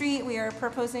Thames Street. We are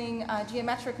proposing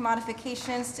geometric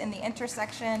modifications in the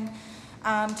intersection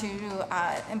to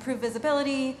improve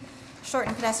visibility,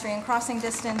 shorten pedestrian crossing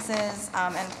distances,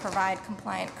 and provide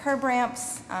compliant curb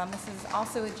ramps. This is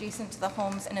also adjacent to the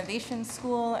Holmes Innovation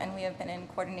School, and we have been in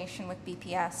coordination with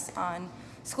BPS on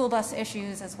school bus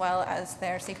issues as well as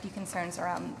their safety concerns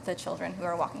around the children who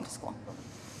are walking to school.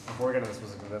 Before we get into the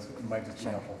specifics of this, it might just be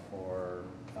helpful for,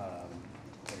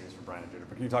 maybe it's for Brian and Judah,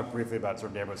 but can you talk briefly about sort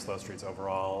of neighborhood slow streets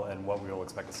overall and what we will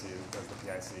expect to see as the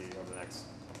PIC over the next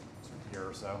year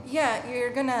or so? Yeah, you're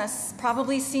gonna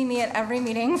probably see me at every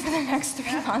meeting for the next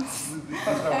 3 months.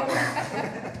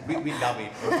 We love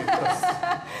it.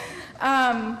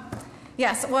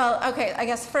 Yes, well, okay, I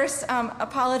guess first,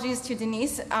 apologies to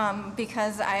Denise,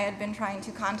 because I had been trying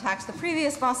to contact the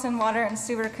previous Boston Water and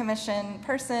Sewer Commission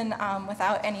person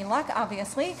without any luck,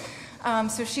 obviously.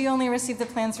 So she only received the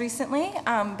plans recently,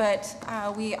 but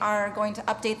we are going to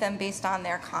update them based on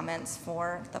their comments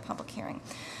for the public hearing.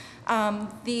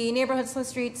 The Neighborhood Slow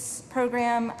Streets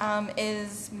program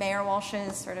is Mayor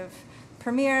Walsh's sort of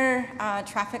premier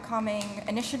traffic calming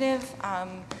initiative.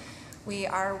 We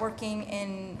are working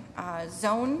in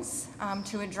zones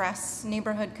to address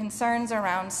neighborhood concerns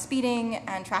around speeding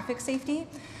and traffic safety.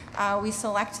 We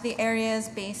select the areas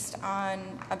based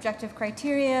on objective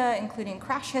criteria, including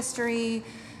crash history,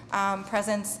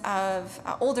 presence of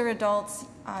older adults,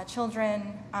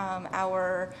 children,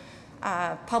 our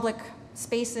public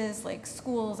spaces like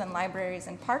schools and libraries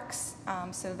and parks.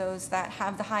 So those that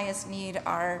have the highest need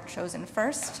are chosen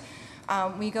first.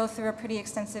 We go through a pretty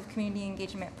extensive community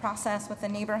engagement process with the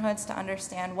neighborhoods to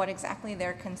understand what exactly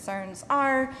their concerns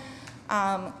are,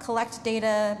 collect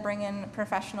data, bring in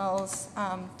professionals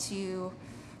to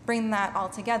bring that all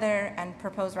together and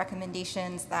propose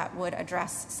recommendations that would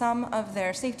address some of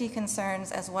their safety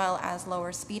concerns as well as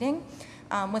lower speeding.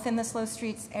 Within the slow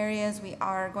streets areas, we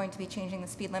are going to be changing the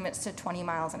speed limits to 20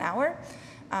 miles an hour.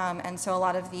 And so a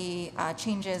lot of the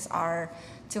changes are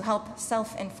to help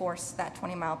self-enforce that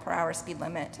 20 mile per hour speed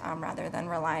limit rather than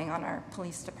relying on our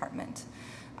police department.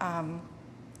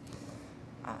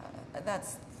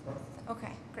 That's,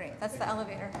 okay, great. That's the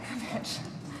elevator pitch.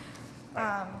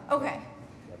 Okay.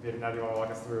 Yeah, now do you want to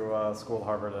walk us through School,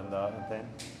 Harvard, and Thane?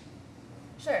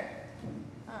 Sure.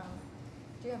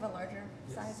 Do you have a larger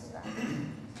size of that?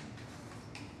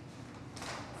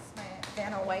 It's my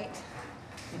Vanna White.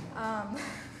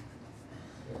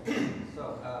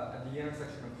 So at the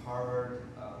intersection of Harvard,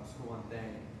 School and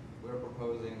Thane, we're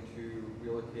proposing to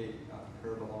relocate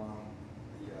curb along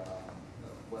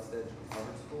the west edge of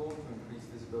Harvard School to increase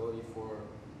visibility for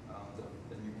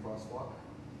the new crosswalk.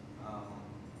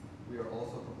 We are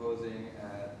also proposing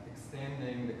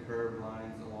extending the curb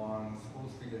lines along School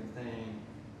Street and Thane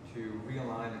to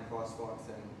realign the crosswalks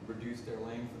and reduce their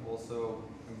length, also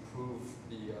improve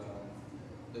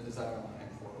the desire line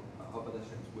for how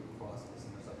pedestrians would cross this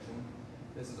intersection.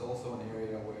 This is also an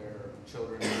area where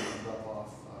children drop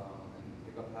off and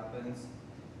pickup happens.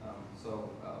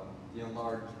 The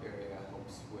enlarged area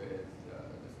helps with the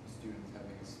students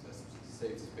having a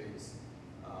safe space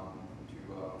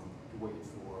to wait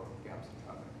for gaps in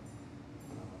traffic.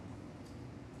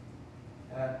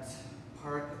 At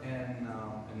Park and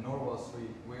Norwell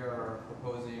Street, we are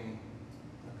proposing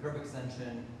a curb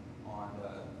extension on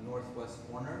the northwest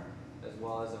corner, as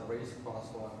well as a raised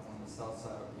crosswalk on the south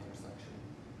side of the intersection.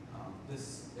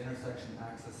 This intersection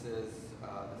accesses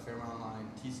the Fairmount Line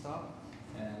T-stop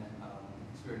and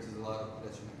experiences a lot of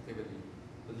pedestrian activity.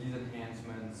 So these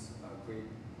enhancements create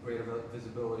greater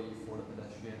visibility for the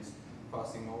pedestrians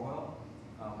crossing Norwell,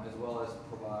 as well as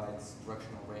provides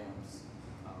directional ramps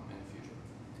in the future.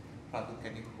 Raghu,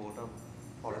 can you hold on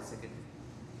for a second?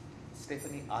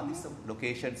 Stephanie, are these some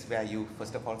locations where you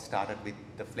first of all started with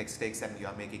the flex stakes and you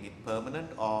are making it permanent,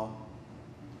 or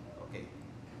okay?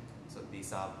 So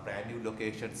these are brand new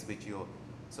locations which you.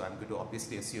 So I'm going to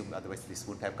obviously assume, otherwise this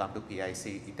would have come to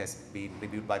PIC. It has been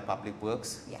reviewed by Public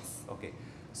Works. Yes. Okay.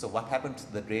 So what happened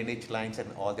to the drainage lines and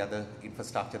all the other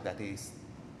infrastructure that is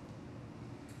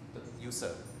you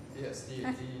serve? Yes, the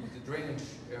drainage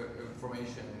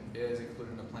information is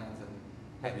included in the plans. And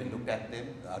have you looked at them?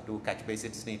 Do catch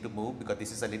basins need to move? Because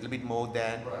this is a little bit more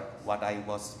than what I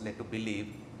was led to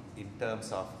believe in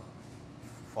terms of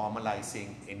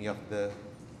formalizing any of the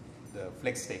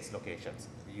flex stakes locations.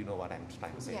 You know what I'm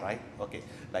trying to say, right? Okay,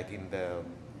 like in the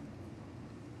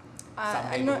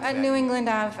at New England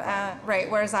Ave,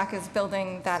 right, where Zach is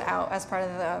building that out as part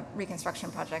of the reconstruction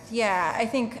project. Yeah, I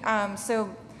think so.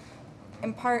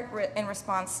 In part, in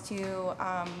response to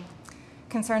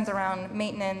concerns around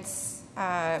maintenance,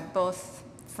 both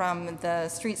from the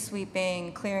street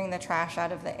sweeping, clearing the trash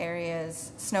out of the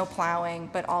areas, snow plowing,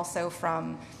 but also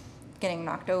from getting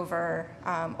knocked over,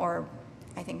 or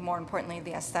I think more importantly,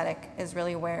 the aesthetic is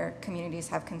really where communities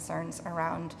have concerns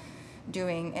around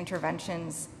doing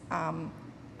interventions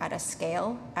at a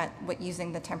scale,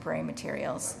 using the temporary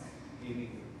materials.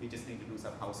 We just need to do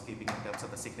some housekeeping in terms of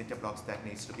the signature blocks that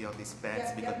needs to be on these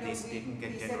pads because these didn't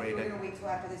get generated. We said we were going to wait till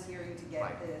after this hearing to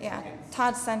get the Yeah,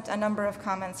 Todd sent a number of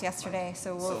comments yesterday,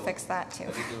 so we'll fix that too.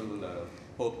 The little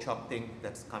pork chop thing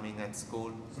that's coming at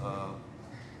school,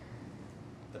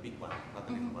 the big one, not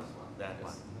the little one, that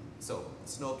one. So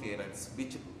snow clearance,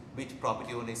 which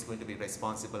property owner is going to be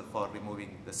responsible for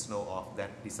removing the snow off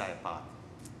that desired path?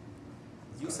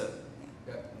 You, sir,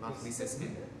 not Mrs.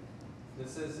 King.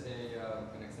 This is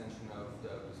an extension of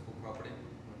the school property.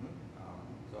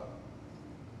 So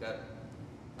that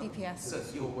DPS. So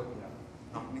you would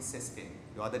not Mrs. King.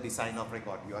 You are the design of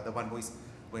record. You are the one who is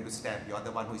going to stand. You are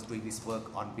the one who is doing this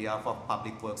work on behalf of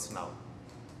Public Works now.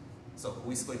 So who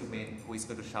is going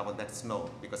to shovel that snow?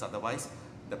 Because otherwise,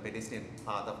 the pedestrian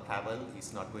path of travel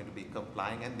is not going to be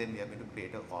complying, and then we are going to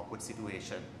create an awkward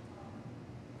situation.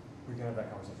 We can have that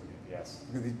conversation with BPS.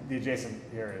 Because the adjacent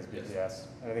area is BPS. Yes.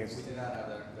 I think it's we did not have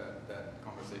that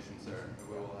conversation, sir.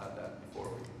 We will have that before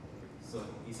we. So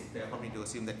is it fair for me to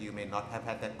assume that you may not have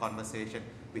had that conversation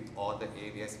with all the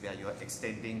areas where you are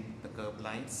extending the curb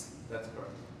lines? That's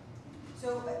correct.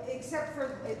 So, except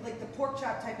for like the pork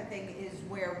chop type of thing is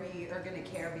where we are going to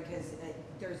care because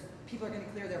people are going to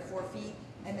clear their 4 feet,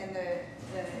 and then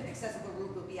the accessible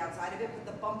route will be outside of it. But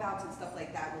the bump outs and stuff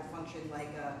like that will function like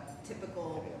a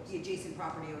typical. The adjacent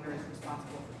property owner is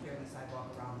responsible for clearing the sidewalk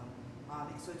around them.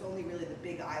 So it's only really the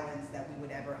big islands that we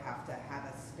would ever have to have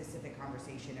a specific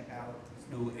conversation about.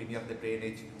 Do any of the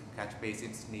drainage catch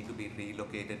basins need to be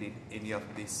relocated in any of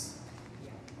this?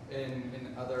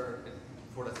 In other,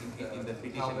 for the, in the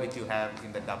petition which you have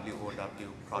in the WOW for these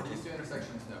project? two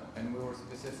intersections, no. And we were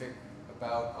specific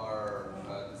about our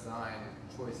design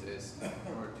choices in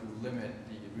order to limit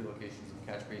the relocations of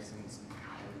catch basins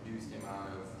and reduce the amount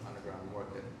of underground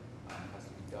work that has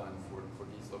to be done for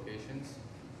these locations.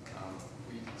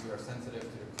 We are sensitive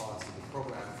to the cost of the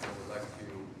program, so we'd like to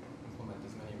implement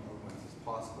as many improvements as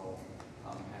possible,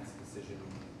 hence the decision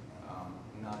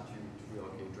not to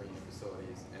relocate drainage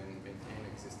facilities and maintain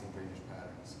existing drainage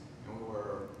patterns. And we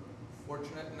were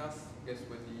fortunate enough, I guess,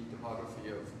 with the topography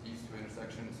of these two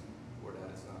intersections where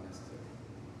that is not necessary.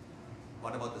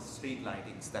 What about the street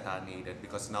lightings that are needed?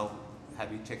 Because now,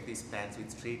 have you checked these plans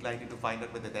with street lighting to find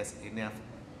out whether there's enough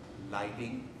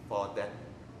lighting for that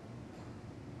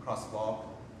crosswalk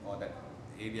or that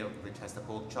area which has the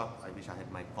pork chop? I wish I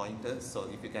had my pointer. So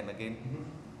if you can again,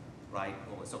 right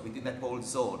over. So within that whole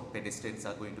zone, pedestrians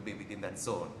are going to be within that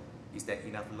zone. Is there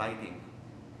enough lighting?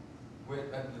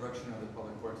 At the direction of the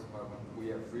Public Works Department, we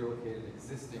have relocated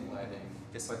existing lighting.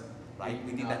 Just right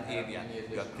within that area.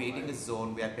 You are creating a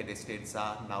zone where pedestrians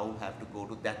are now have to go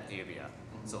to that area.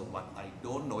 So what I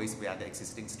don't know is where the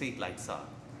existing street lights are.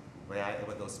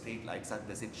 Wherever those street lights are,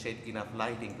 does it shed enough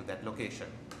lighting to that location?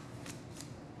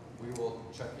 We will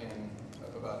check in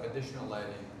about additional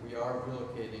lighting. We are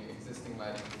relocating existing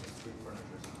lighting to the street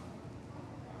furniture zone.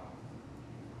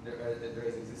 There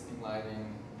is existing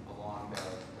lighting along the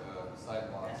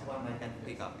sidewalks. That's one I can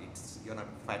pick up. It's, you're not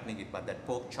fattening it, but that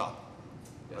pork chop.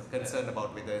 Yes, I'm concerned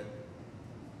about whether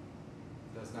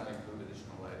does not include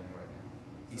additional lighting right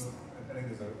now. So I think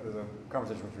there's a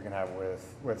conversation which we can have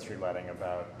with street lighting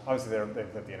about, obviously they've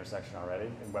hit the intersection already,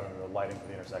 and whether the lighting for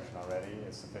the intersection already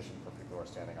is sufficient for people who are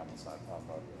standing on the sidewalk.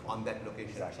 On that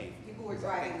location, exactly. People were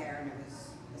driving there and it was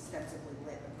ostensibly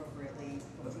lit appropriately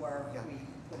before we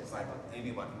put a sidewalk there.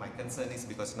 Anyone. My concern is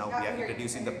because now we are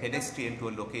introducing the pedestrian to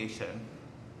a location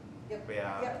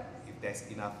where if there's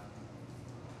enough,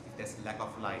 if there's lack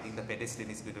of lighting, the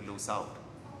pedestrian is going to lose out.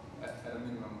 At a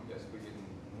minimum, yes, we can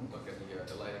look at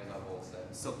the lighting levels.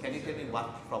 So can you tell me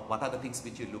what are the things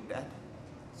which you looked at?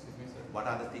 Excuse me, sir? What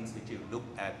are the things which you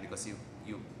looked at? Because you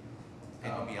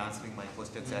can be answering my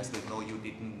questions as to no, you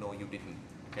didn't, no, you didn't.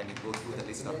 Can you go through the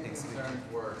list of things? The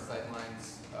concerns were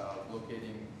sightlines,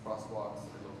 locating crosswalks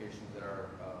at locations that are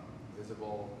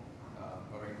visible,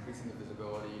 or increasing the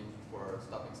visibility for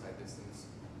stopping sight distance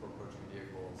for approaching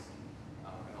vehicles,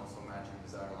 and also matching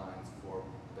desire lines for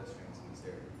pedestrians in this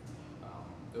area.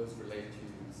 Those relate to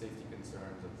safety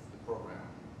concerns of the program.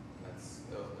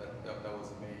 That was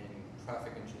the main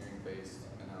traffic engineering-based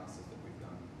analysis that we've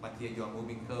done. But here you are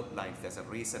moving curb lines. There's a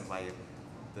reason why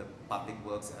the Public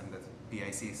Works and the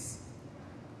PIC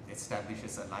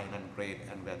establishes a line and grade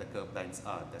and where the curb lines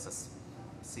are. There's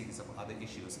a series of other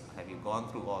issues. Have you gone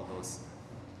through all those?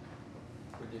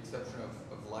 With the exception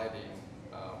of lighting,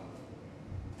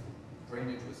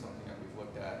 drainage was something that we've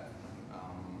looked at.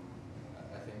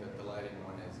 I think that the lighting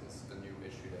one is a new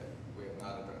issue that we have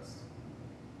not addressed.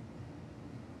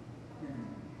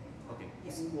 Okay.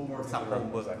 We'll work some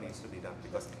homework needs to be done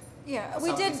because we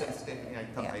did.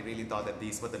 I really thought that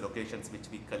these were the locations which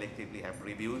we collectively have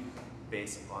reviewed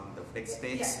based on the flex Yeah,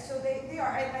 space. so they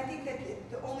are. I think that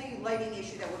the only lighting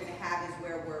issue that we're going to have is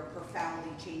where we're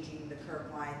profoundly changing the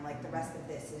curb line. Like the rest of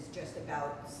this is just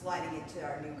about sliding it to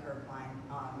our new curb line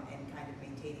and kind of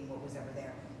maintaining what was ever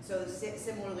there. So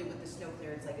similarly with the snow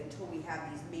clearance, like until we have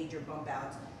these major bump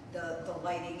outs, the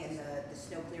lighting and the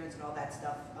snow clearance and all that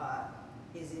stuff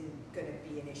isn't going to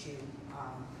be an issue.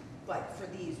 But for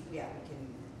these, yeah,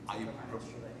 we can.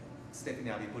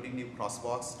 Stephanie, are you putting new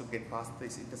crosswalks to get past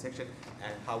this intersection?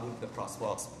 And how would the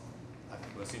crosswalks, I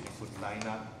presume you put line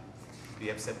up? Do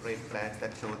you have separate plans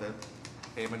that show the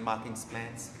pavement markings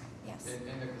plans? Yes.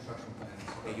 In the construction plans.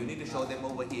 Okay, you need to show them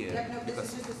over here. Yeah, no, this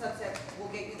is just a subset. We'll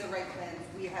get you the right plans.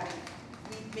 We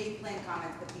made plan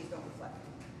comments, but these don't reflect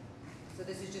them. So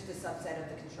this is just a subset of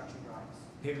the construction drawings.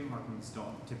 Pavement markings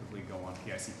don't typically go on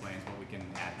PIC plans, but we can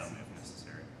add them if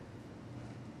necessary.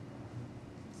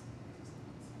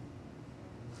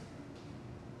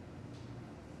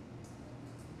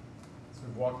 So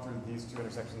we've walked through these two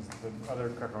intersections. The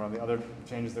other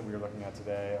changes that we were looking at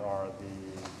today are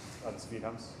the speed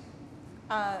humps.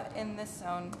 In this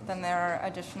zone, then there are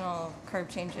additional curb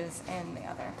changes in the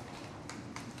other.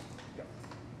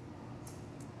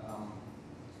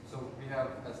 So we have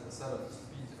a set of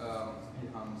speed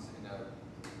humps in a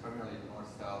primarily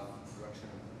north-south direction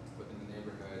within the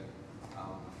neighborhood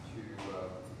to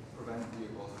prevent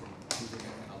vehicles from choosing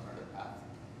an alternative path.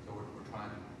 So we're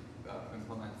trying to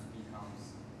implement speed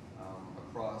humps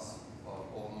across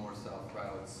all north-south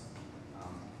routes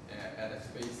at a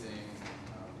spacing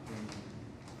between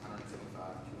 175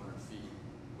 to 200 feet,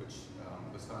 which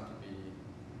was found to be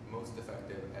most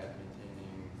effective at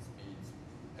maintaining speeds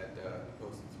at the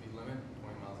posted speed limit,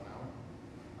 20 miles an hour.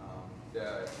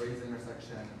 The raised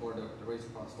intersection or the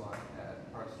raised crosswalk at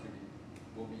Park Street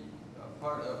will be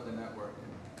part of the network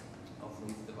of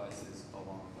raised devices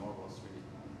along Norwell Street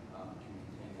to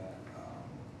maintain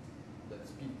that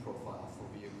speed profile for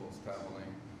vehicles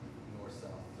traveling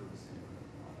north-south through the city.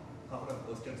 Couple of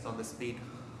questions on the speed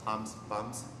humps,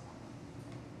 bumps.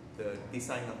 The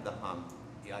design of the hump,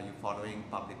 are you following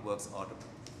Public Works or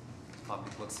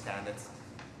Public Works standards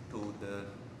to the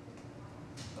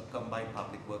combined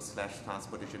Public Works /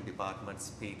 Transportation Department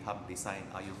speed hump design?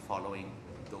 Are you following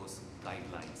those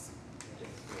guidelines? Yes.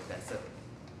 That's it.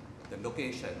 The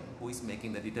location, who is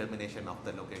making the determination of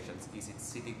the locations? Is it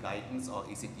city guidance or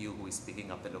is it you who is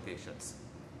picking up the locations?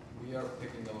 We are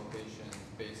picking the locations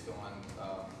based on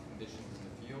conditions in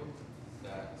the field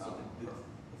that are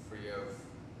free of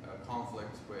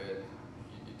conflicts with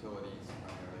utilities,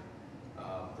 primarily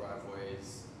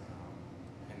driveways,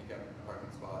 handicapped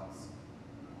parking spots.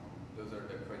 Those are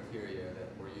the criteria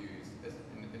that were used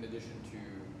in addition to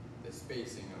the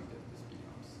spacing of the speed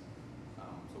humps.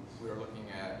 So we are looking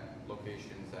at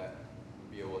locations that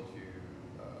would be able to,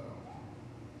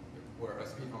 where a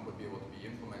speed hump would be able to be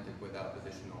implemented without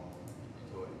additional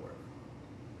utility work.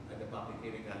 At the public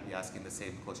hearing, I'll be asking the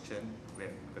same question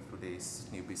with today's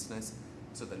new business.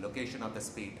 So the location of the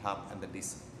speed hump and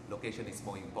this location is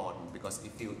more important, because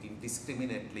if you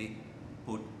indiscriminately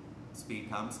put speed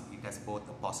humps, it has both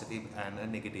a positive and a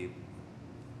negative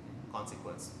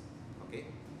consequence. Okay?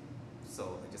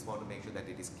 So I just want to make sure that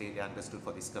it is clearly understood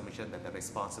for this commission that the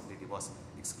responsibility was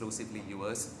exclusively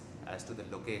yours as to the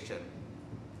location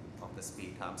of the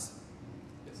speed humps.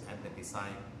 Yes. And the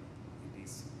design, it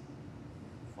is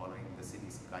following the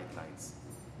city's guidelines.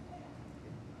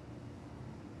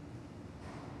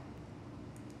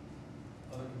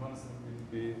 Other components that we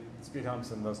need to be speed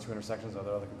humps in those two intersections. Are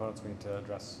there other components we need to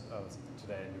address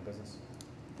today in new business?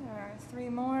 There are 3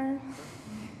 more.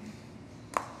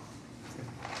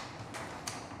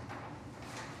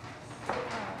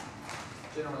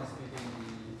 Generally speaking,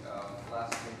 the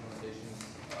last two implementations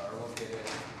are located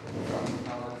on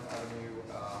College Avenue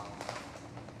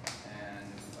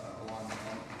and along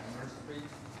Emerson Street.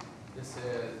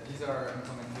 These are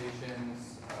implementations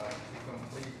to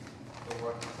complete the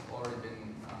work that's already been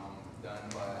done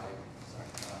by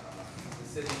the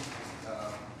city.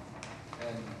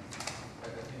 And I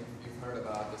think you've heard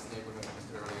about this neighborhood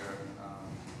just earlier,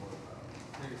 or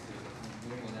previously,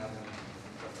 New England Avenue.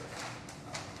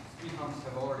 Speed humps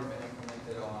have already been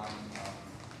implemented on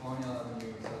Colonial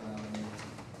Avenue, Southern Avenue,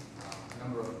 a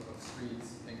number of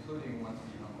streets, including one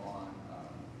speed hump on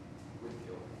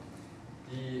Whitfield.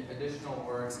 The additional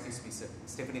work... Excuse me, sir.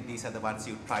 Stephanie, these are the ones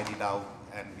you tried it out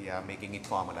and we are making it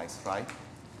formalized, right?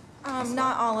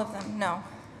 Not all of them, no.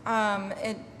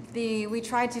 We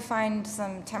tried to find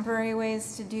some temporary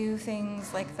ways to do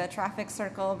things like the traffic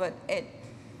circle, but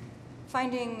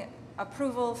finding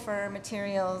approval for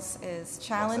materials is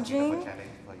challenging.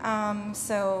 And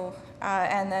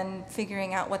then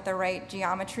figuring out what the right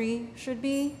geometry should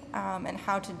be and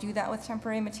how to do that with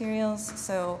temporary materials.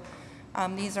 So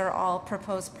these are all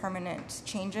proposed permanent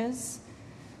changes.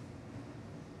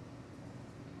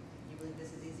 You believe this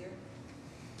is easier?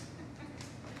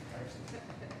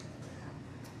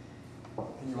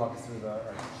 Can you walk us through the...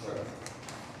 Sure.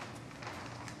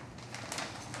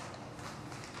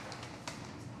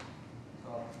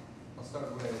 I'll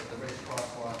start with the raised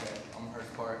crosswalk at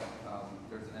Elmhurst Park.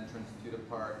 There's an entrance to the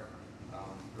park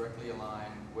directly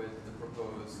aligned with the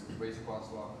proposed raised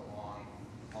crosswalk along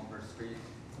Elmhurst Street.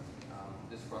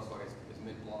 This crosswalk is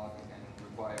mid-block and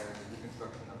requires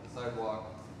reconstruction of the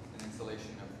sidewalk and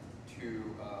installation of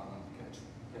 2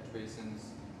 catch basins,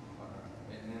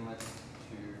 an inlet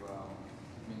to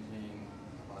maintain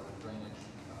positive drainage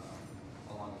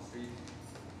along the street.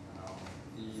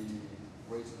 The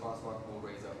raised crosswalk will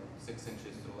raise up 6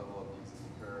 inches to the level of the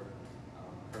existing curb.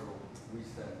 Curb will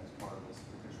reset as part of this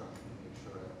reconstruction to make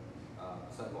sure that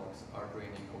sidewalks are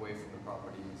draining away from the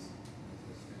properties into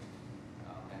the street,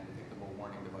 and detectable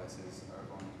warning devices are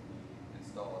going to be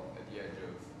installed at the edge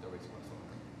of the raised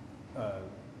crosswalk.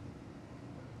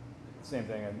 Same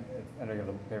thing, and entering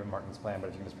the pavement markings plan, but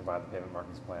if you can just provide the pavement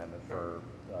markings plan for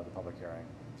the public hearing,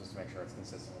 just to make sure it's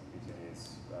consistent with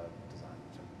BTA's design,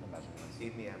 which I imagine it is.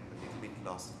 Excuse me, I'm a little bit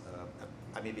lost.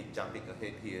 I may be jumping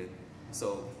ahead here.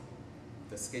 So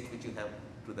the sketch which you have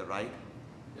to the right.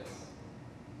 Yes.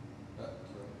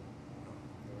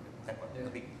 That one, the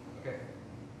big. Okay.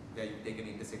 Where you've taken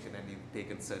intersection and you've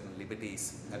taken certain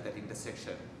liberties at that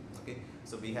intersection. Okay,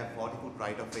 so we have 40-foot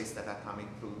right-of-ways that are coming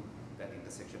through that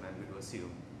intersection, and we will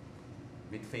assume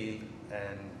Whitfield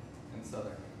and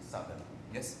Southern.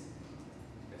 Yes.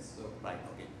 Yes. So right.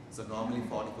 Okay. So normally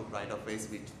 40-foot right-of-ways,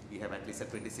 which we have at least a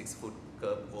 26-foot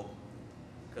curb or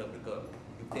curb to curb.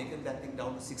 You've taken that thing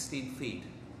down to 16 feet.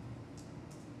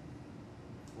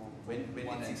 When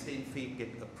did 16 feet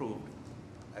get approved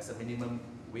as a minimum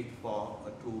width for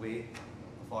a two-way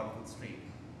 40-foot street?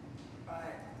 So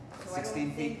I don't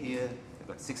 16 feet think here, I've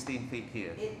got 16 feet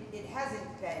here. it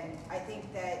hasn't been. I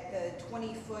think that the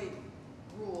 20-foot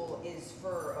rule is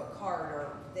for a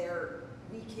corridor.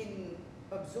 We can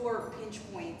absorb pinch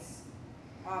points,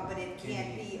 but it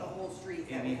can't be a whole street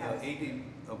that we have.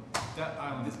 That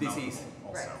island is this is mountable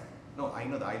also. Right. No, I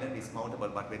know the island is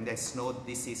mountable, but when there's snow,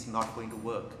 this is not going to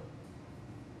work.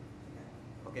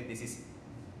 Okay, this is.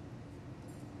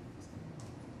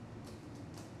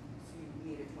 So you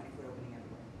need a 20-foot opening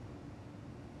everywhere.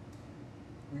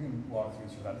 We can walk through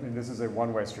that. I mean, this is a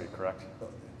one-way street, correct?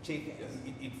 Chief,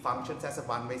 it functions as a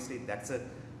one-way street. That's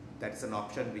an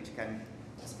option which can,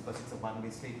 just because it's a one-way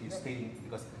street, you still,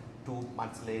 because 2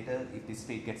 months later, if the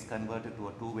street gets converted to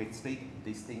a two-way street,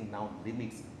 this thing now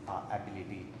limits our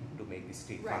ability to make the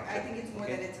street Right, function. I think it's more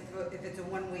that if it's a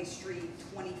one-way street,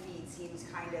 20 feet seems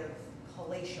kind of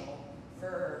palatial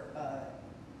for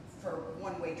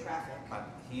one-way traffic. But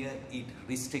here it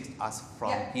restricts us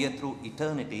from Yeah. here through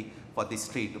eternity for this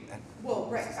street. Well,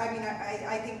 right, I mean,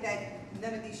 I think that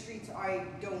none of these streets, I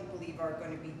don't believe are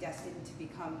going to be destined to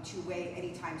become two-way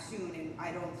anytime soon, and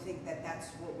I don't think that that's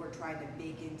what we're trying to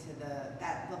bake into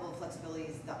that level of flexibility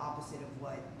is the opposite of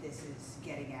what this is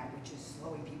getting at, which is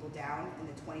slowing people down, and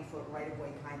the 20-foot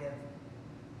right-of-way kind of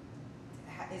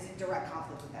is in direct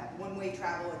conflict with that. One-way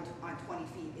travel on 20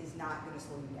 feet is not going to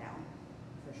slow you down,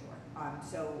 for sure.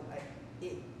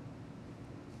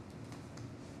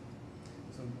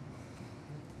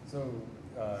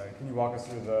 Can you walk us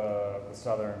through the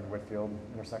Southern Whitfield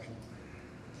intersection?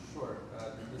 Sure.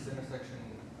 This intersection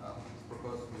is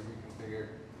proposed to be reconfigured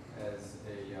as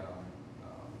a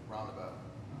roundabout,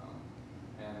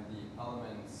 and the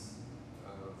elements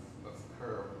of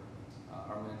curb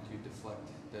are meant to deflect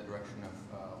the direction of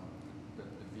the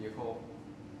vehicle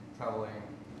traveling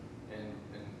in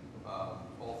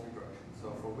all three directions. So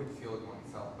for Whitfield going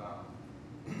southbound,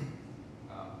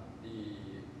 the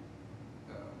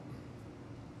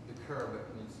curb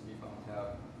needs to be bumped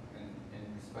out in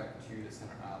respect to the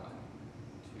center island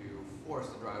to force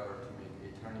the driver to make a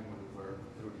turning maneuver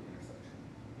through the intersection.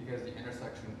 Because the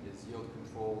intersection is yield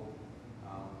controlled,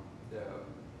 the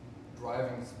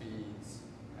driving speeds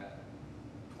at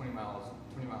 20 miles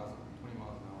an hour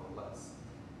or less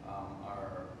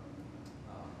are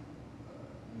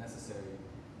necessary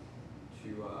to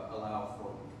allow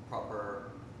for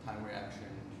proper time reaction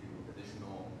to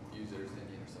additional users in the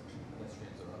intersection,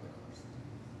 pedestrians or other cars.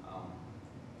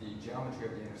 The geometry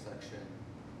of the intersection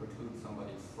precludes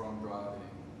somebody from driving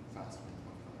faster than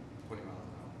 20 miles an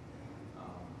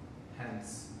hour.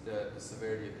 Hence, the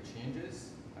severity of the changes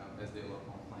as they look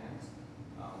on plans,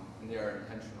 and they are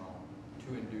intentional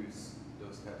to induce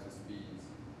those types of speeds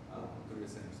through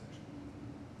this intersection.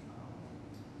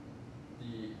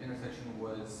 The intersection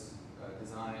was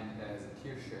designed as a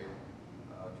tier shape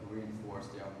to reinforce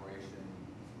the operation,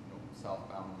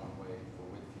 southbound one way for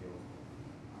Whitfield.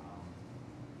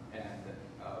 And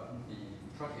the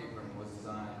truck apron was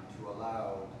designed to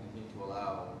continue to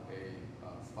allow a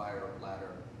fire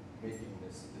ladder making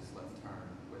this left turn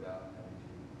without having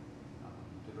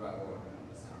to drive over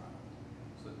the center island.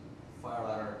 So fire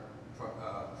ladder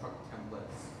truck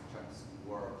templates checks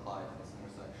were applied to this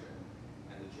intersection,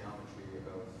 and the geometry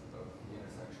of the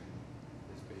intersection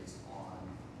is based on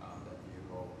that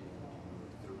vehicle being able to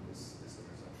move through this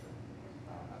intersection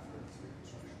after its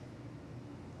reconstruction.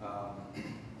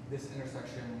 This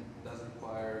intersection does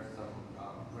require some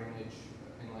drainage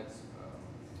inlets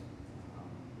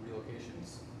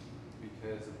relocations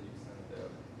because of the extent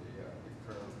of the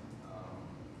curb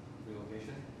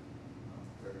relocation.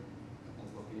 There are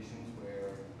locations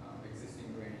where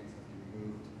existing drains have been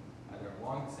removed either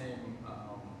along the same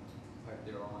pipe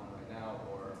they're on right now,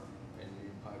 or a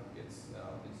new pipe gets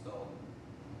installed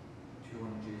to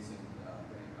an adjacent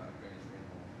drainage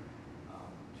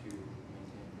manhole to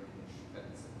maintain drainage at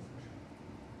this intersection.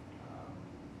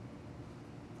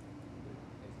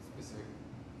 Specific.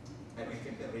 And we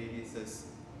think the radiuses,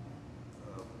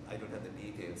 I don't have the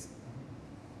details.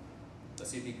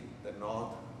 Assuming the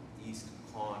northeast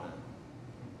corner,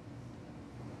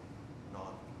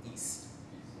 east.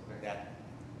 Okay. That,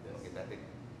 Yes. okay, that,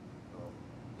 oh,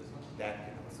 This one?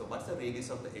 that, so what's the radius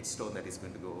of the edge stone that is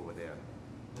going to go over there?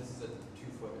 This is a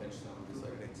 2-foot edge stone. Two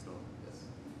foot edge stone. Yes.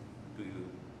 Do you,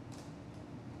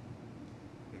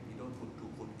 if you don't put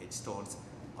 2-foot edge stones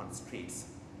on the streets,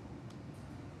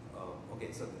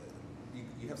 okay, so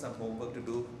you have some homework to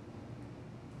do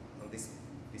on this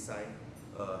design.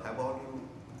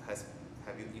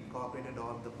 Have you incorporated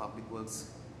all the public works?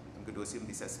 I'm going to assume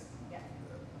this as. Yeah.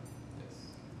 Yes.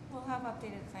 We'll have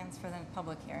updated plans for the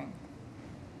public hearing.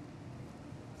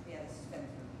 Yeah, this has been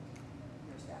from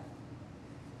your staff.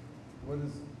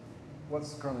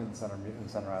 What's currently in the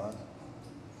center island?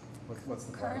 What's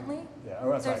the plan? Currently? Yeah,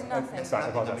 oh, sorry. There's nothing. Sorry, I I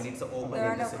apologize. mean, it's open. There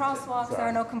are no crosswalks, there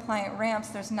are no compliant ramps,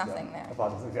 there's nothing Yeah, there.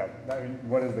 apologies. Yeah, I mean,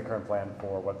 what is the current plan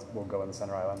for what will go in the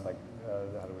center island? Like,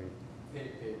 how do we?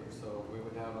 Paver, so we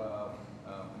would have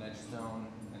an edge stone,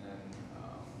 and then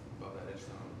above that edge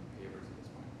stone, pavers at this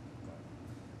point.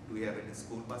 Do we have any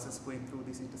school buses going through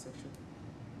this intersection?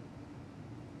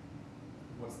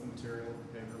 What's the material of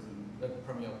the pavers and? The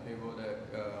permeable paver,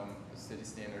 the city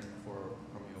standard for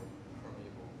permeable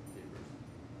pavers.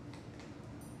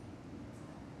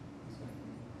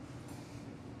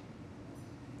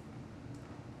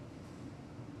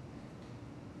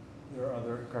 There are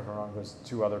other, correct me if I'm wrong, there's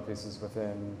two other pieces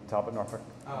within Talbot, Norfolk.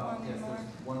 Yes, there's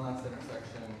one last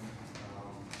intersection.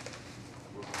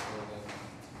 We're proposing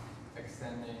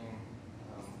extending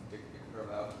the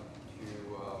curve out to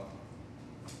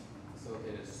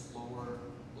facilitate a slower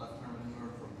left turn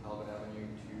maneuver from Talbot Avenue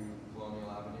to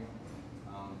Colonial Avenue.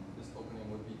 This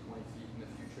opening would be 20 feet in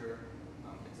the future.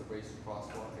 It's a raised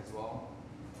crosswalk as well.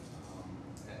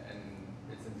 And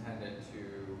it's intended to,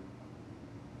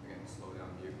 again, slow down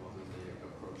vehicles as they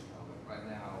approach Talbot. Right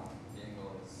now, the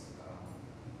angle is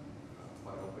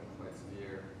quite open, quite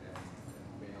severe, and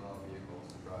may allow vehicles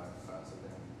to drive faster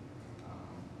than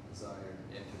desired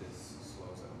into this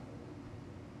slow zone.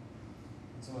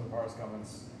 Some of the parks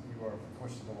comments, we were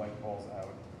pushing the light poles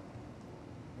out,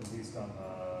 at least on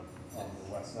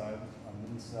the west side. On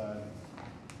the east side,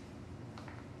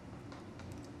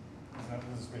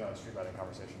 this has been a street lighting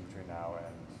conversation between now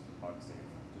and August 8th,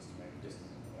 just to make Yes.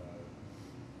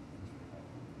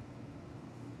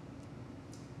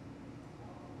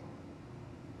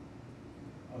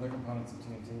 Other components of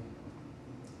TNT?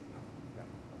 Yeah.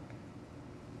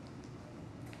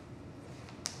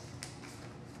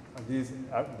 Are these,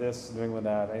 this New England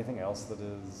Ave, anything else that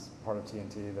is part of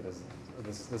TNT that is, or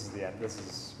this is the end,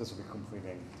 this will be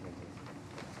completing TNT?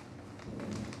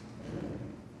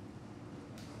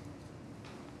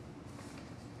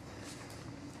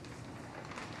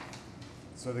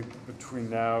 So I think between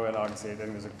now and August 8th, I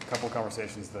think there's a couple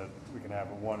conversations that we can have.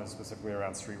 One is specifically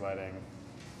around street lighting.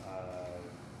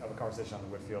 Have a conversation on the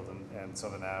Whitfield and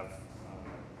Southern Ave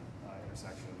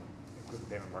intersection, include the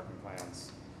pavement parking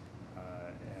plans,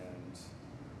 and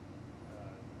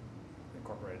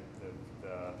incorporate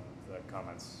the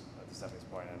comments to Stephanie's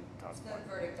point and Todd's The point.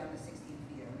 verdict on the 16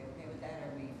 feet, are we okay with that, or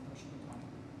are we pushing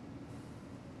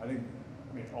the 20?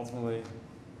 I mean, ultimately,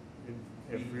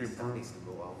 if we approve. Needs to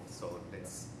go out, so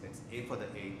let's aim for the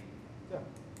 8. Yeah.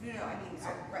 No, I mean,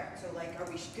 right, so like, are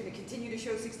we gonna continue to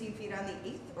show 16 feet on the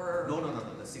 8th, or? No,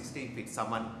 the 16 feet,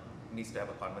 someone needs to have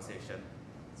a conversation,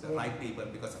 the right people,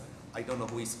 because I don't know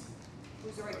who is.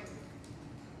 Who's the right?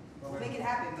 We'll make it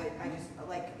happen, but I just,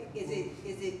 like, is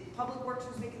it Public Works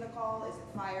who's making the call, is it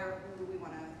fire, who do we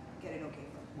wanna get an okay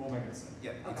from? We'll make it safe.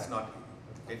 Yeah, it's Okay. not,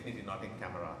 definitely not in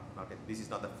camera, this is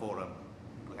not the forum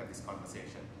to have this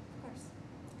conversation, Of course.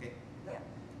 okay? Yeah.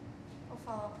 We'll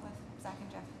follow up with Zach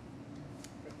and Jeff.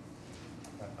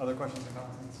 Other questions or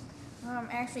comments?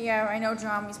 Actually, yeah, I know,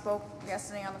 John, we spoke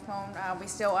yesterday on the phone. We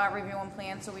still are reviewing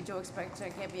plans, so we do expect to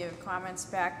give you comments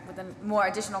back, more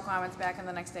additional comments back in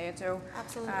the next day or two.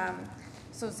 Absolutely.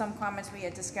 So some comments we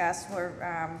had discussed were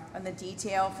on the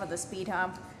detail for the speed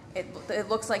hump. It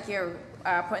looks like you're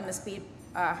putting the speed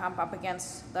hump up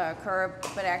against the curb,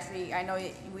 but actually, I know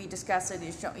we discussed it,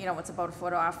 it's about a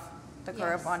foot off the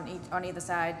curb Yes. on either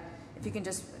side. If you can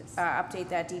just update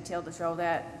that detail to show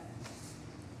that.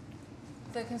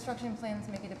 The construction plans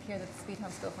make it appear that the speed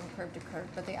humps go from curb to curb,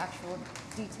 but the actual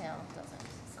detail doesn't.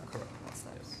 So that's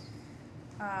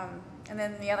that. And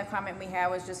then the other comment we had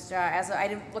was just, I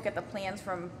didn't look at the plans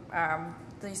from,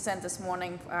 that you sent this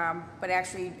morning, but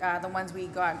actually, the ones we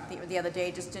got the other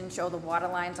day just didn't show the water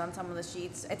lines on some of the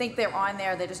sheets. I think they're on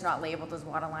there, they're just not labeled as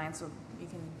water lines, so you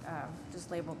can,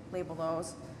 just label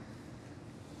those.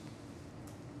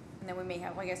 And then we may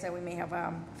have, like I said, we may have,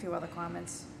 a few other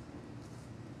comments.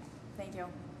 Thank you.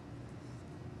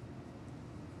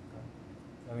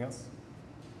 Anything else?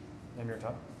 Name your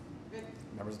top.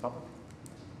 Members of the public?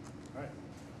 All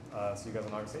right. See you guys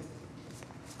on August 8th.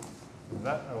 With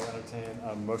that, I will entertain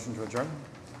a motion to adjourn.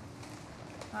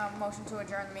 Motion to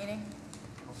adjourn the meeting.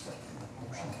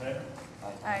 Motion in favor?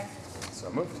 Aye. So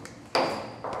moved.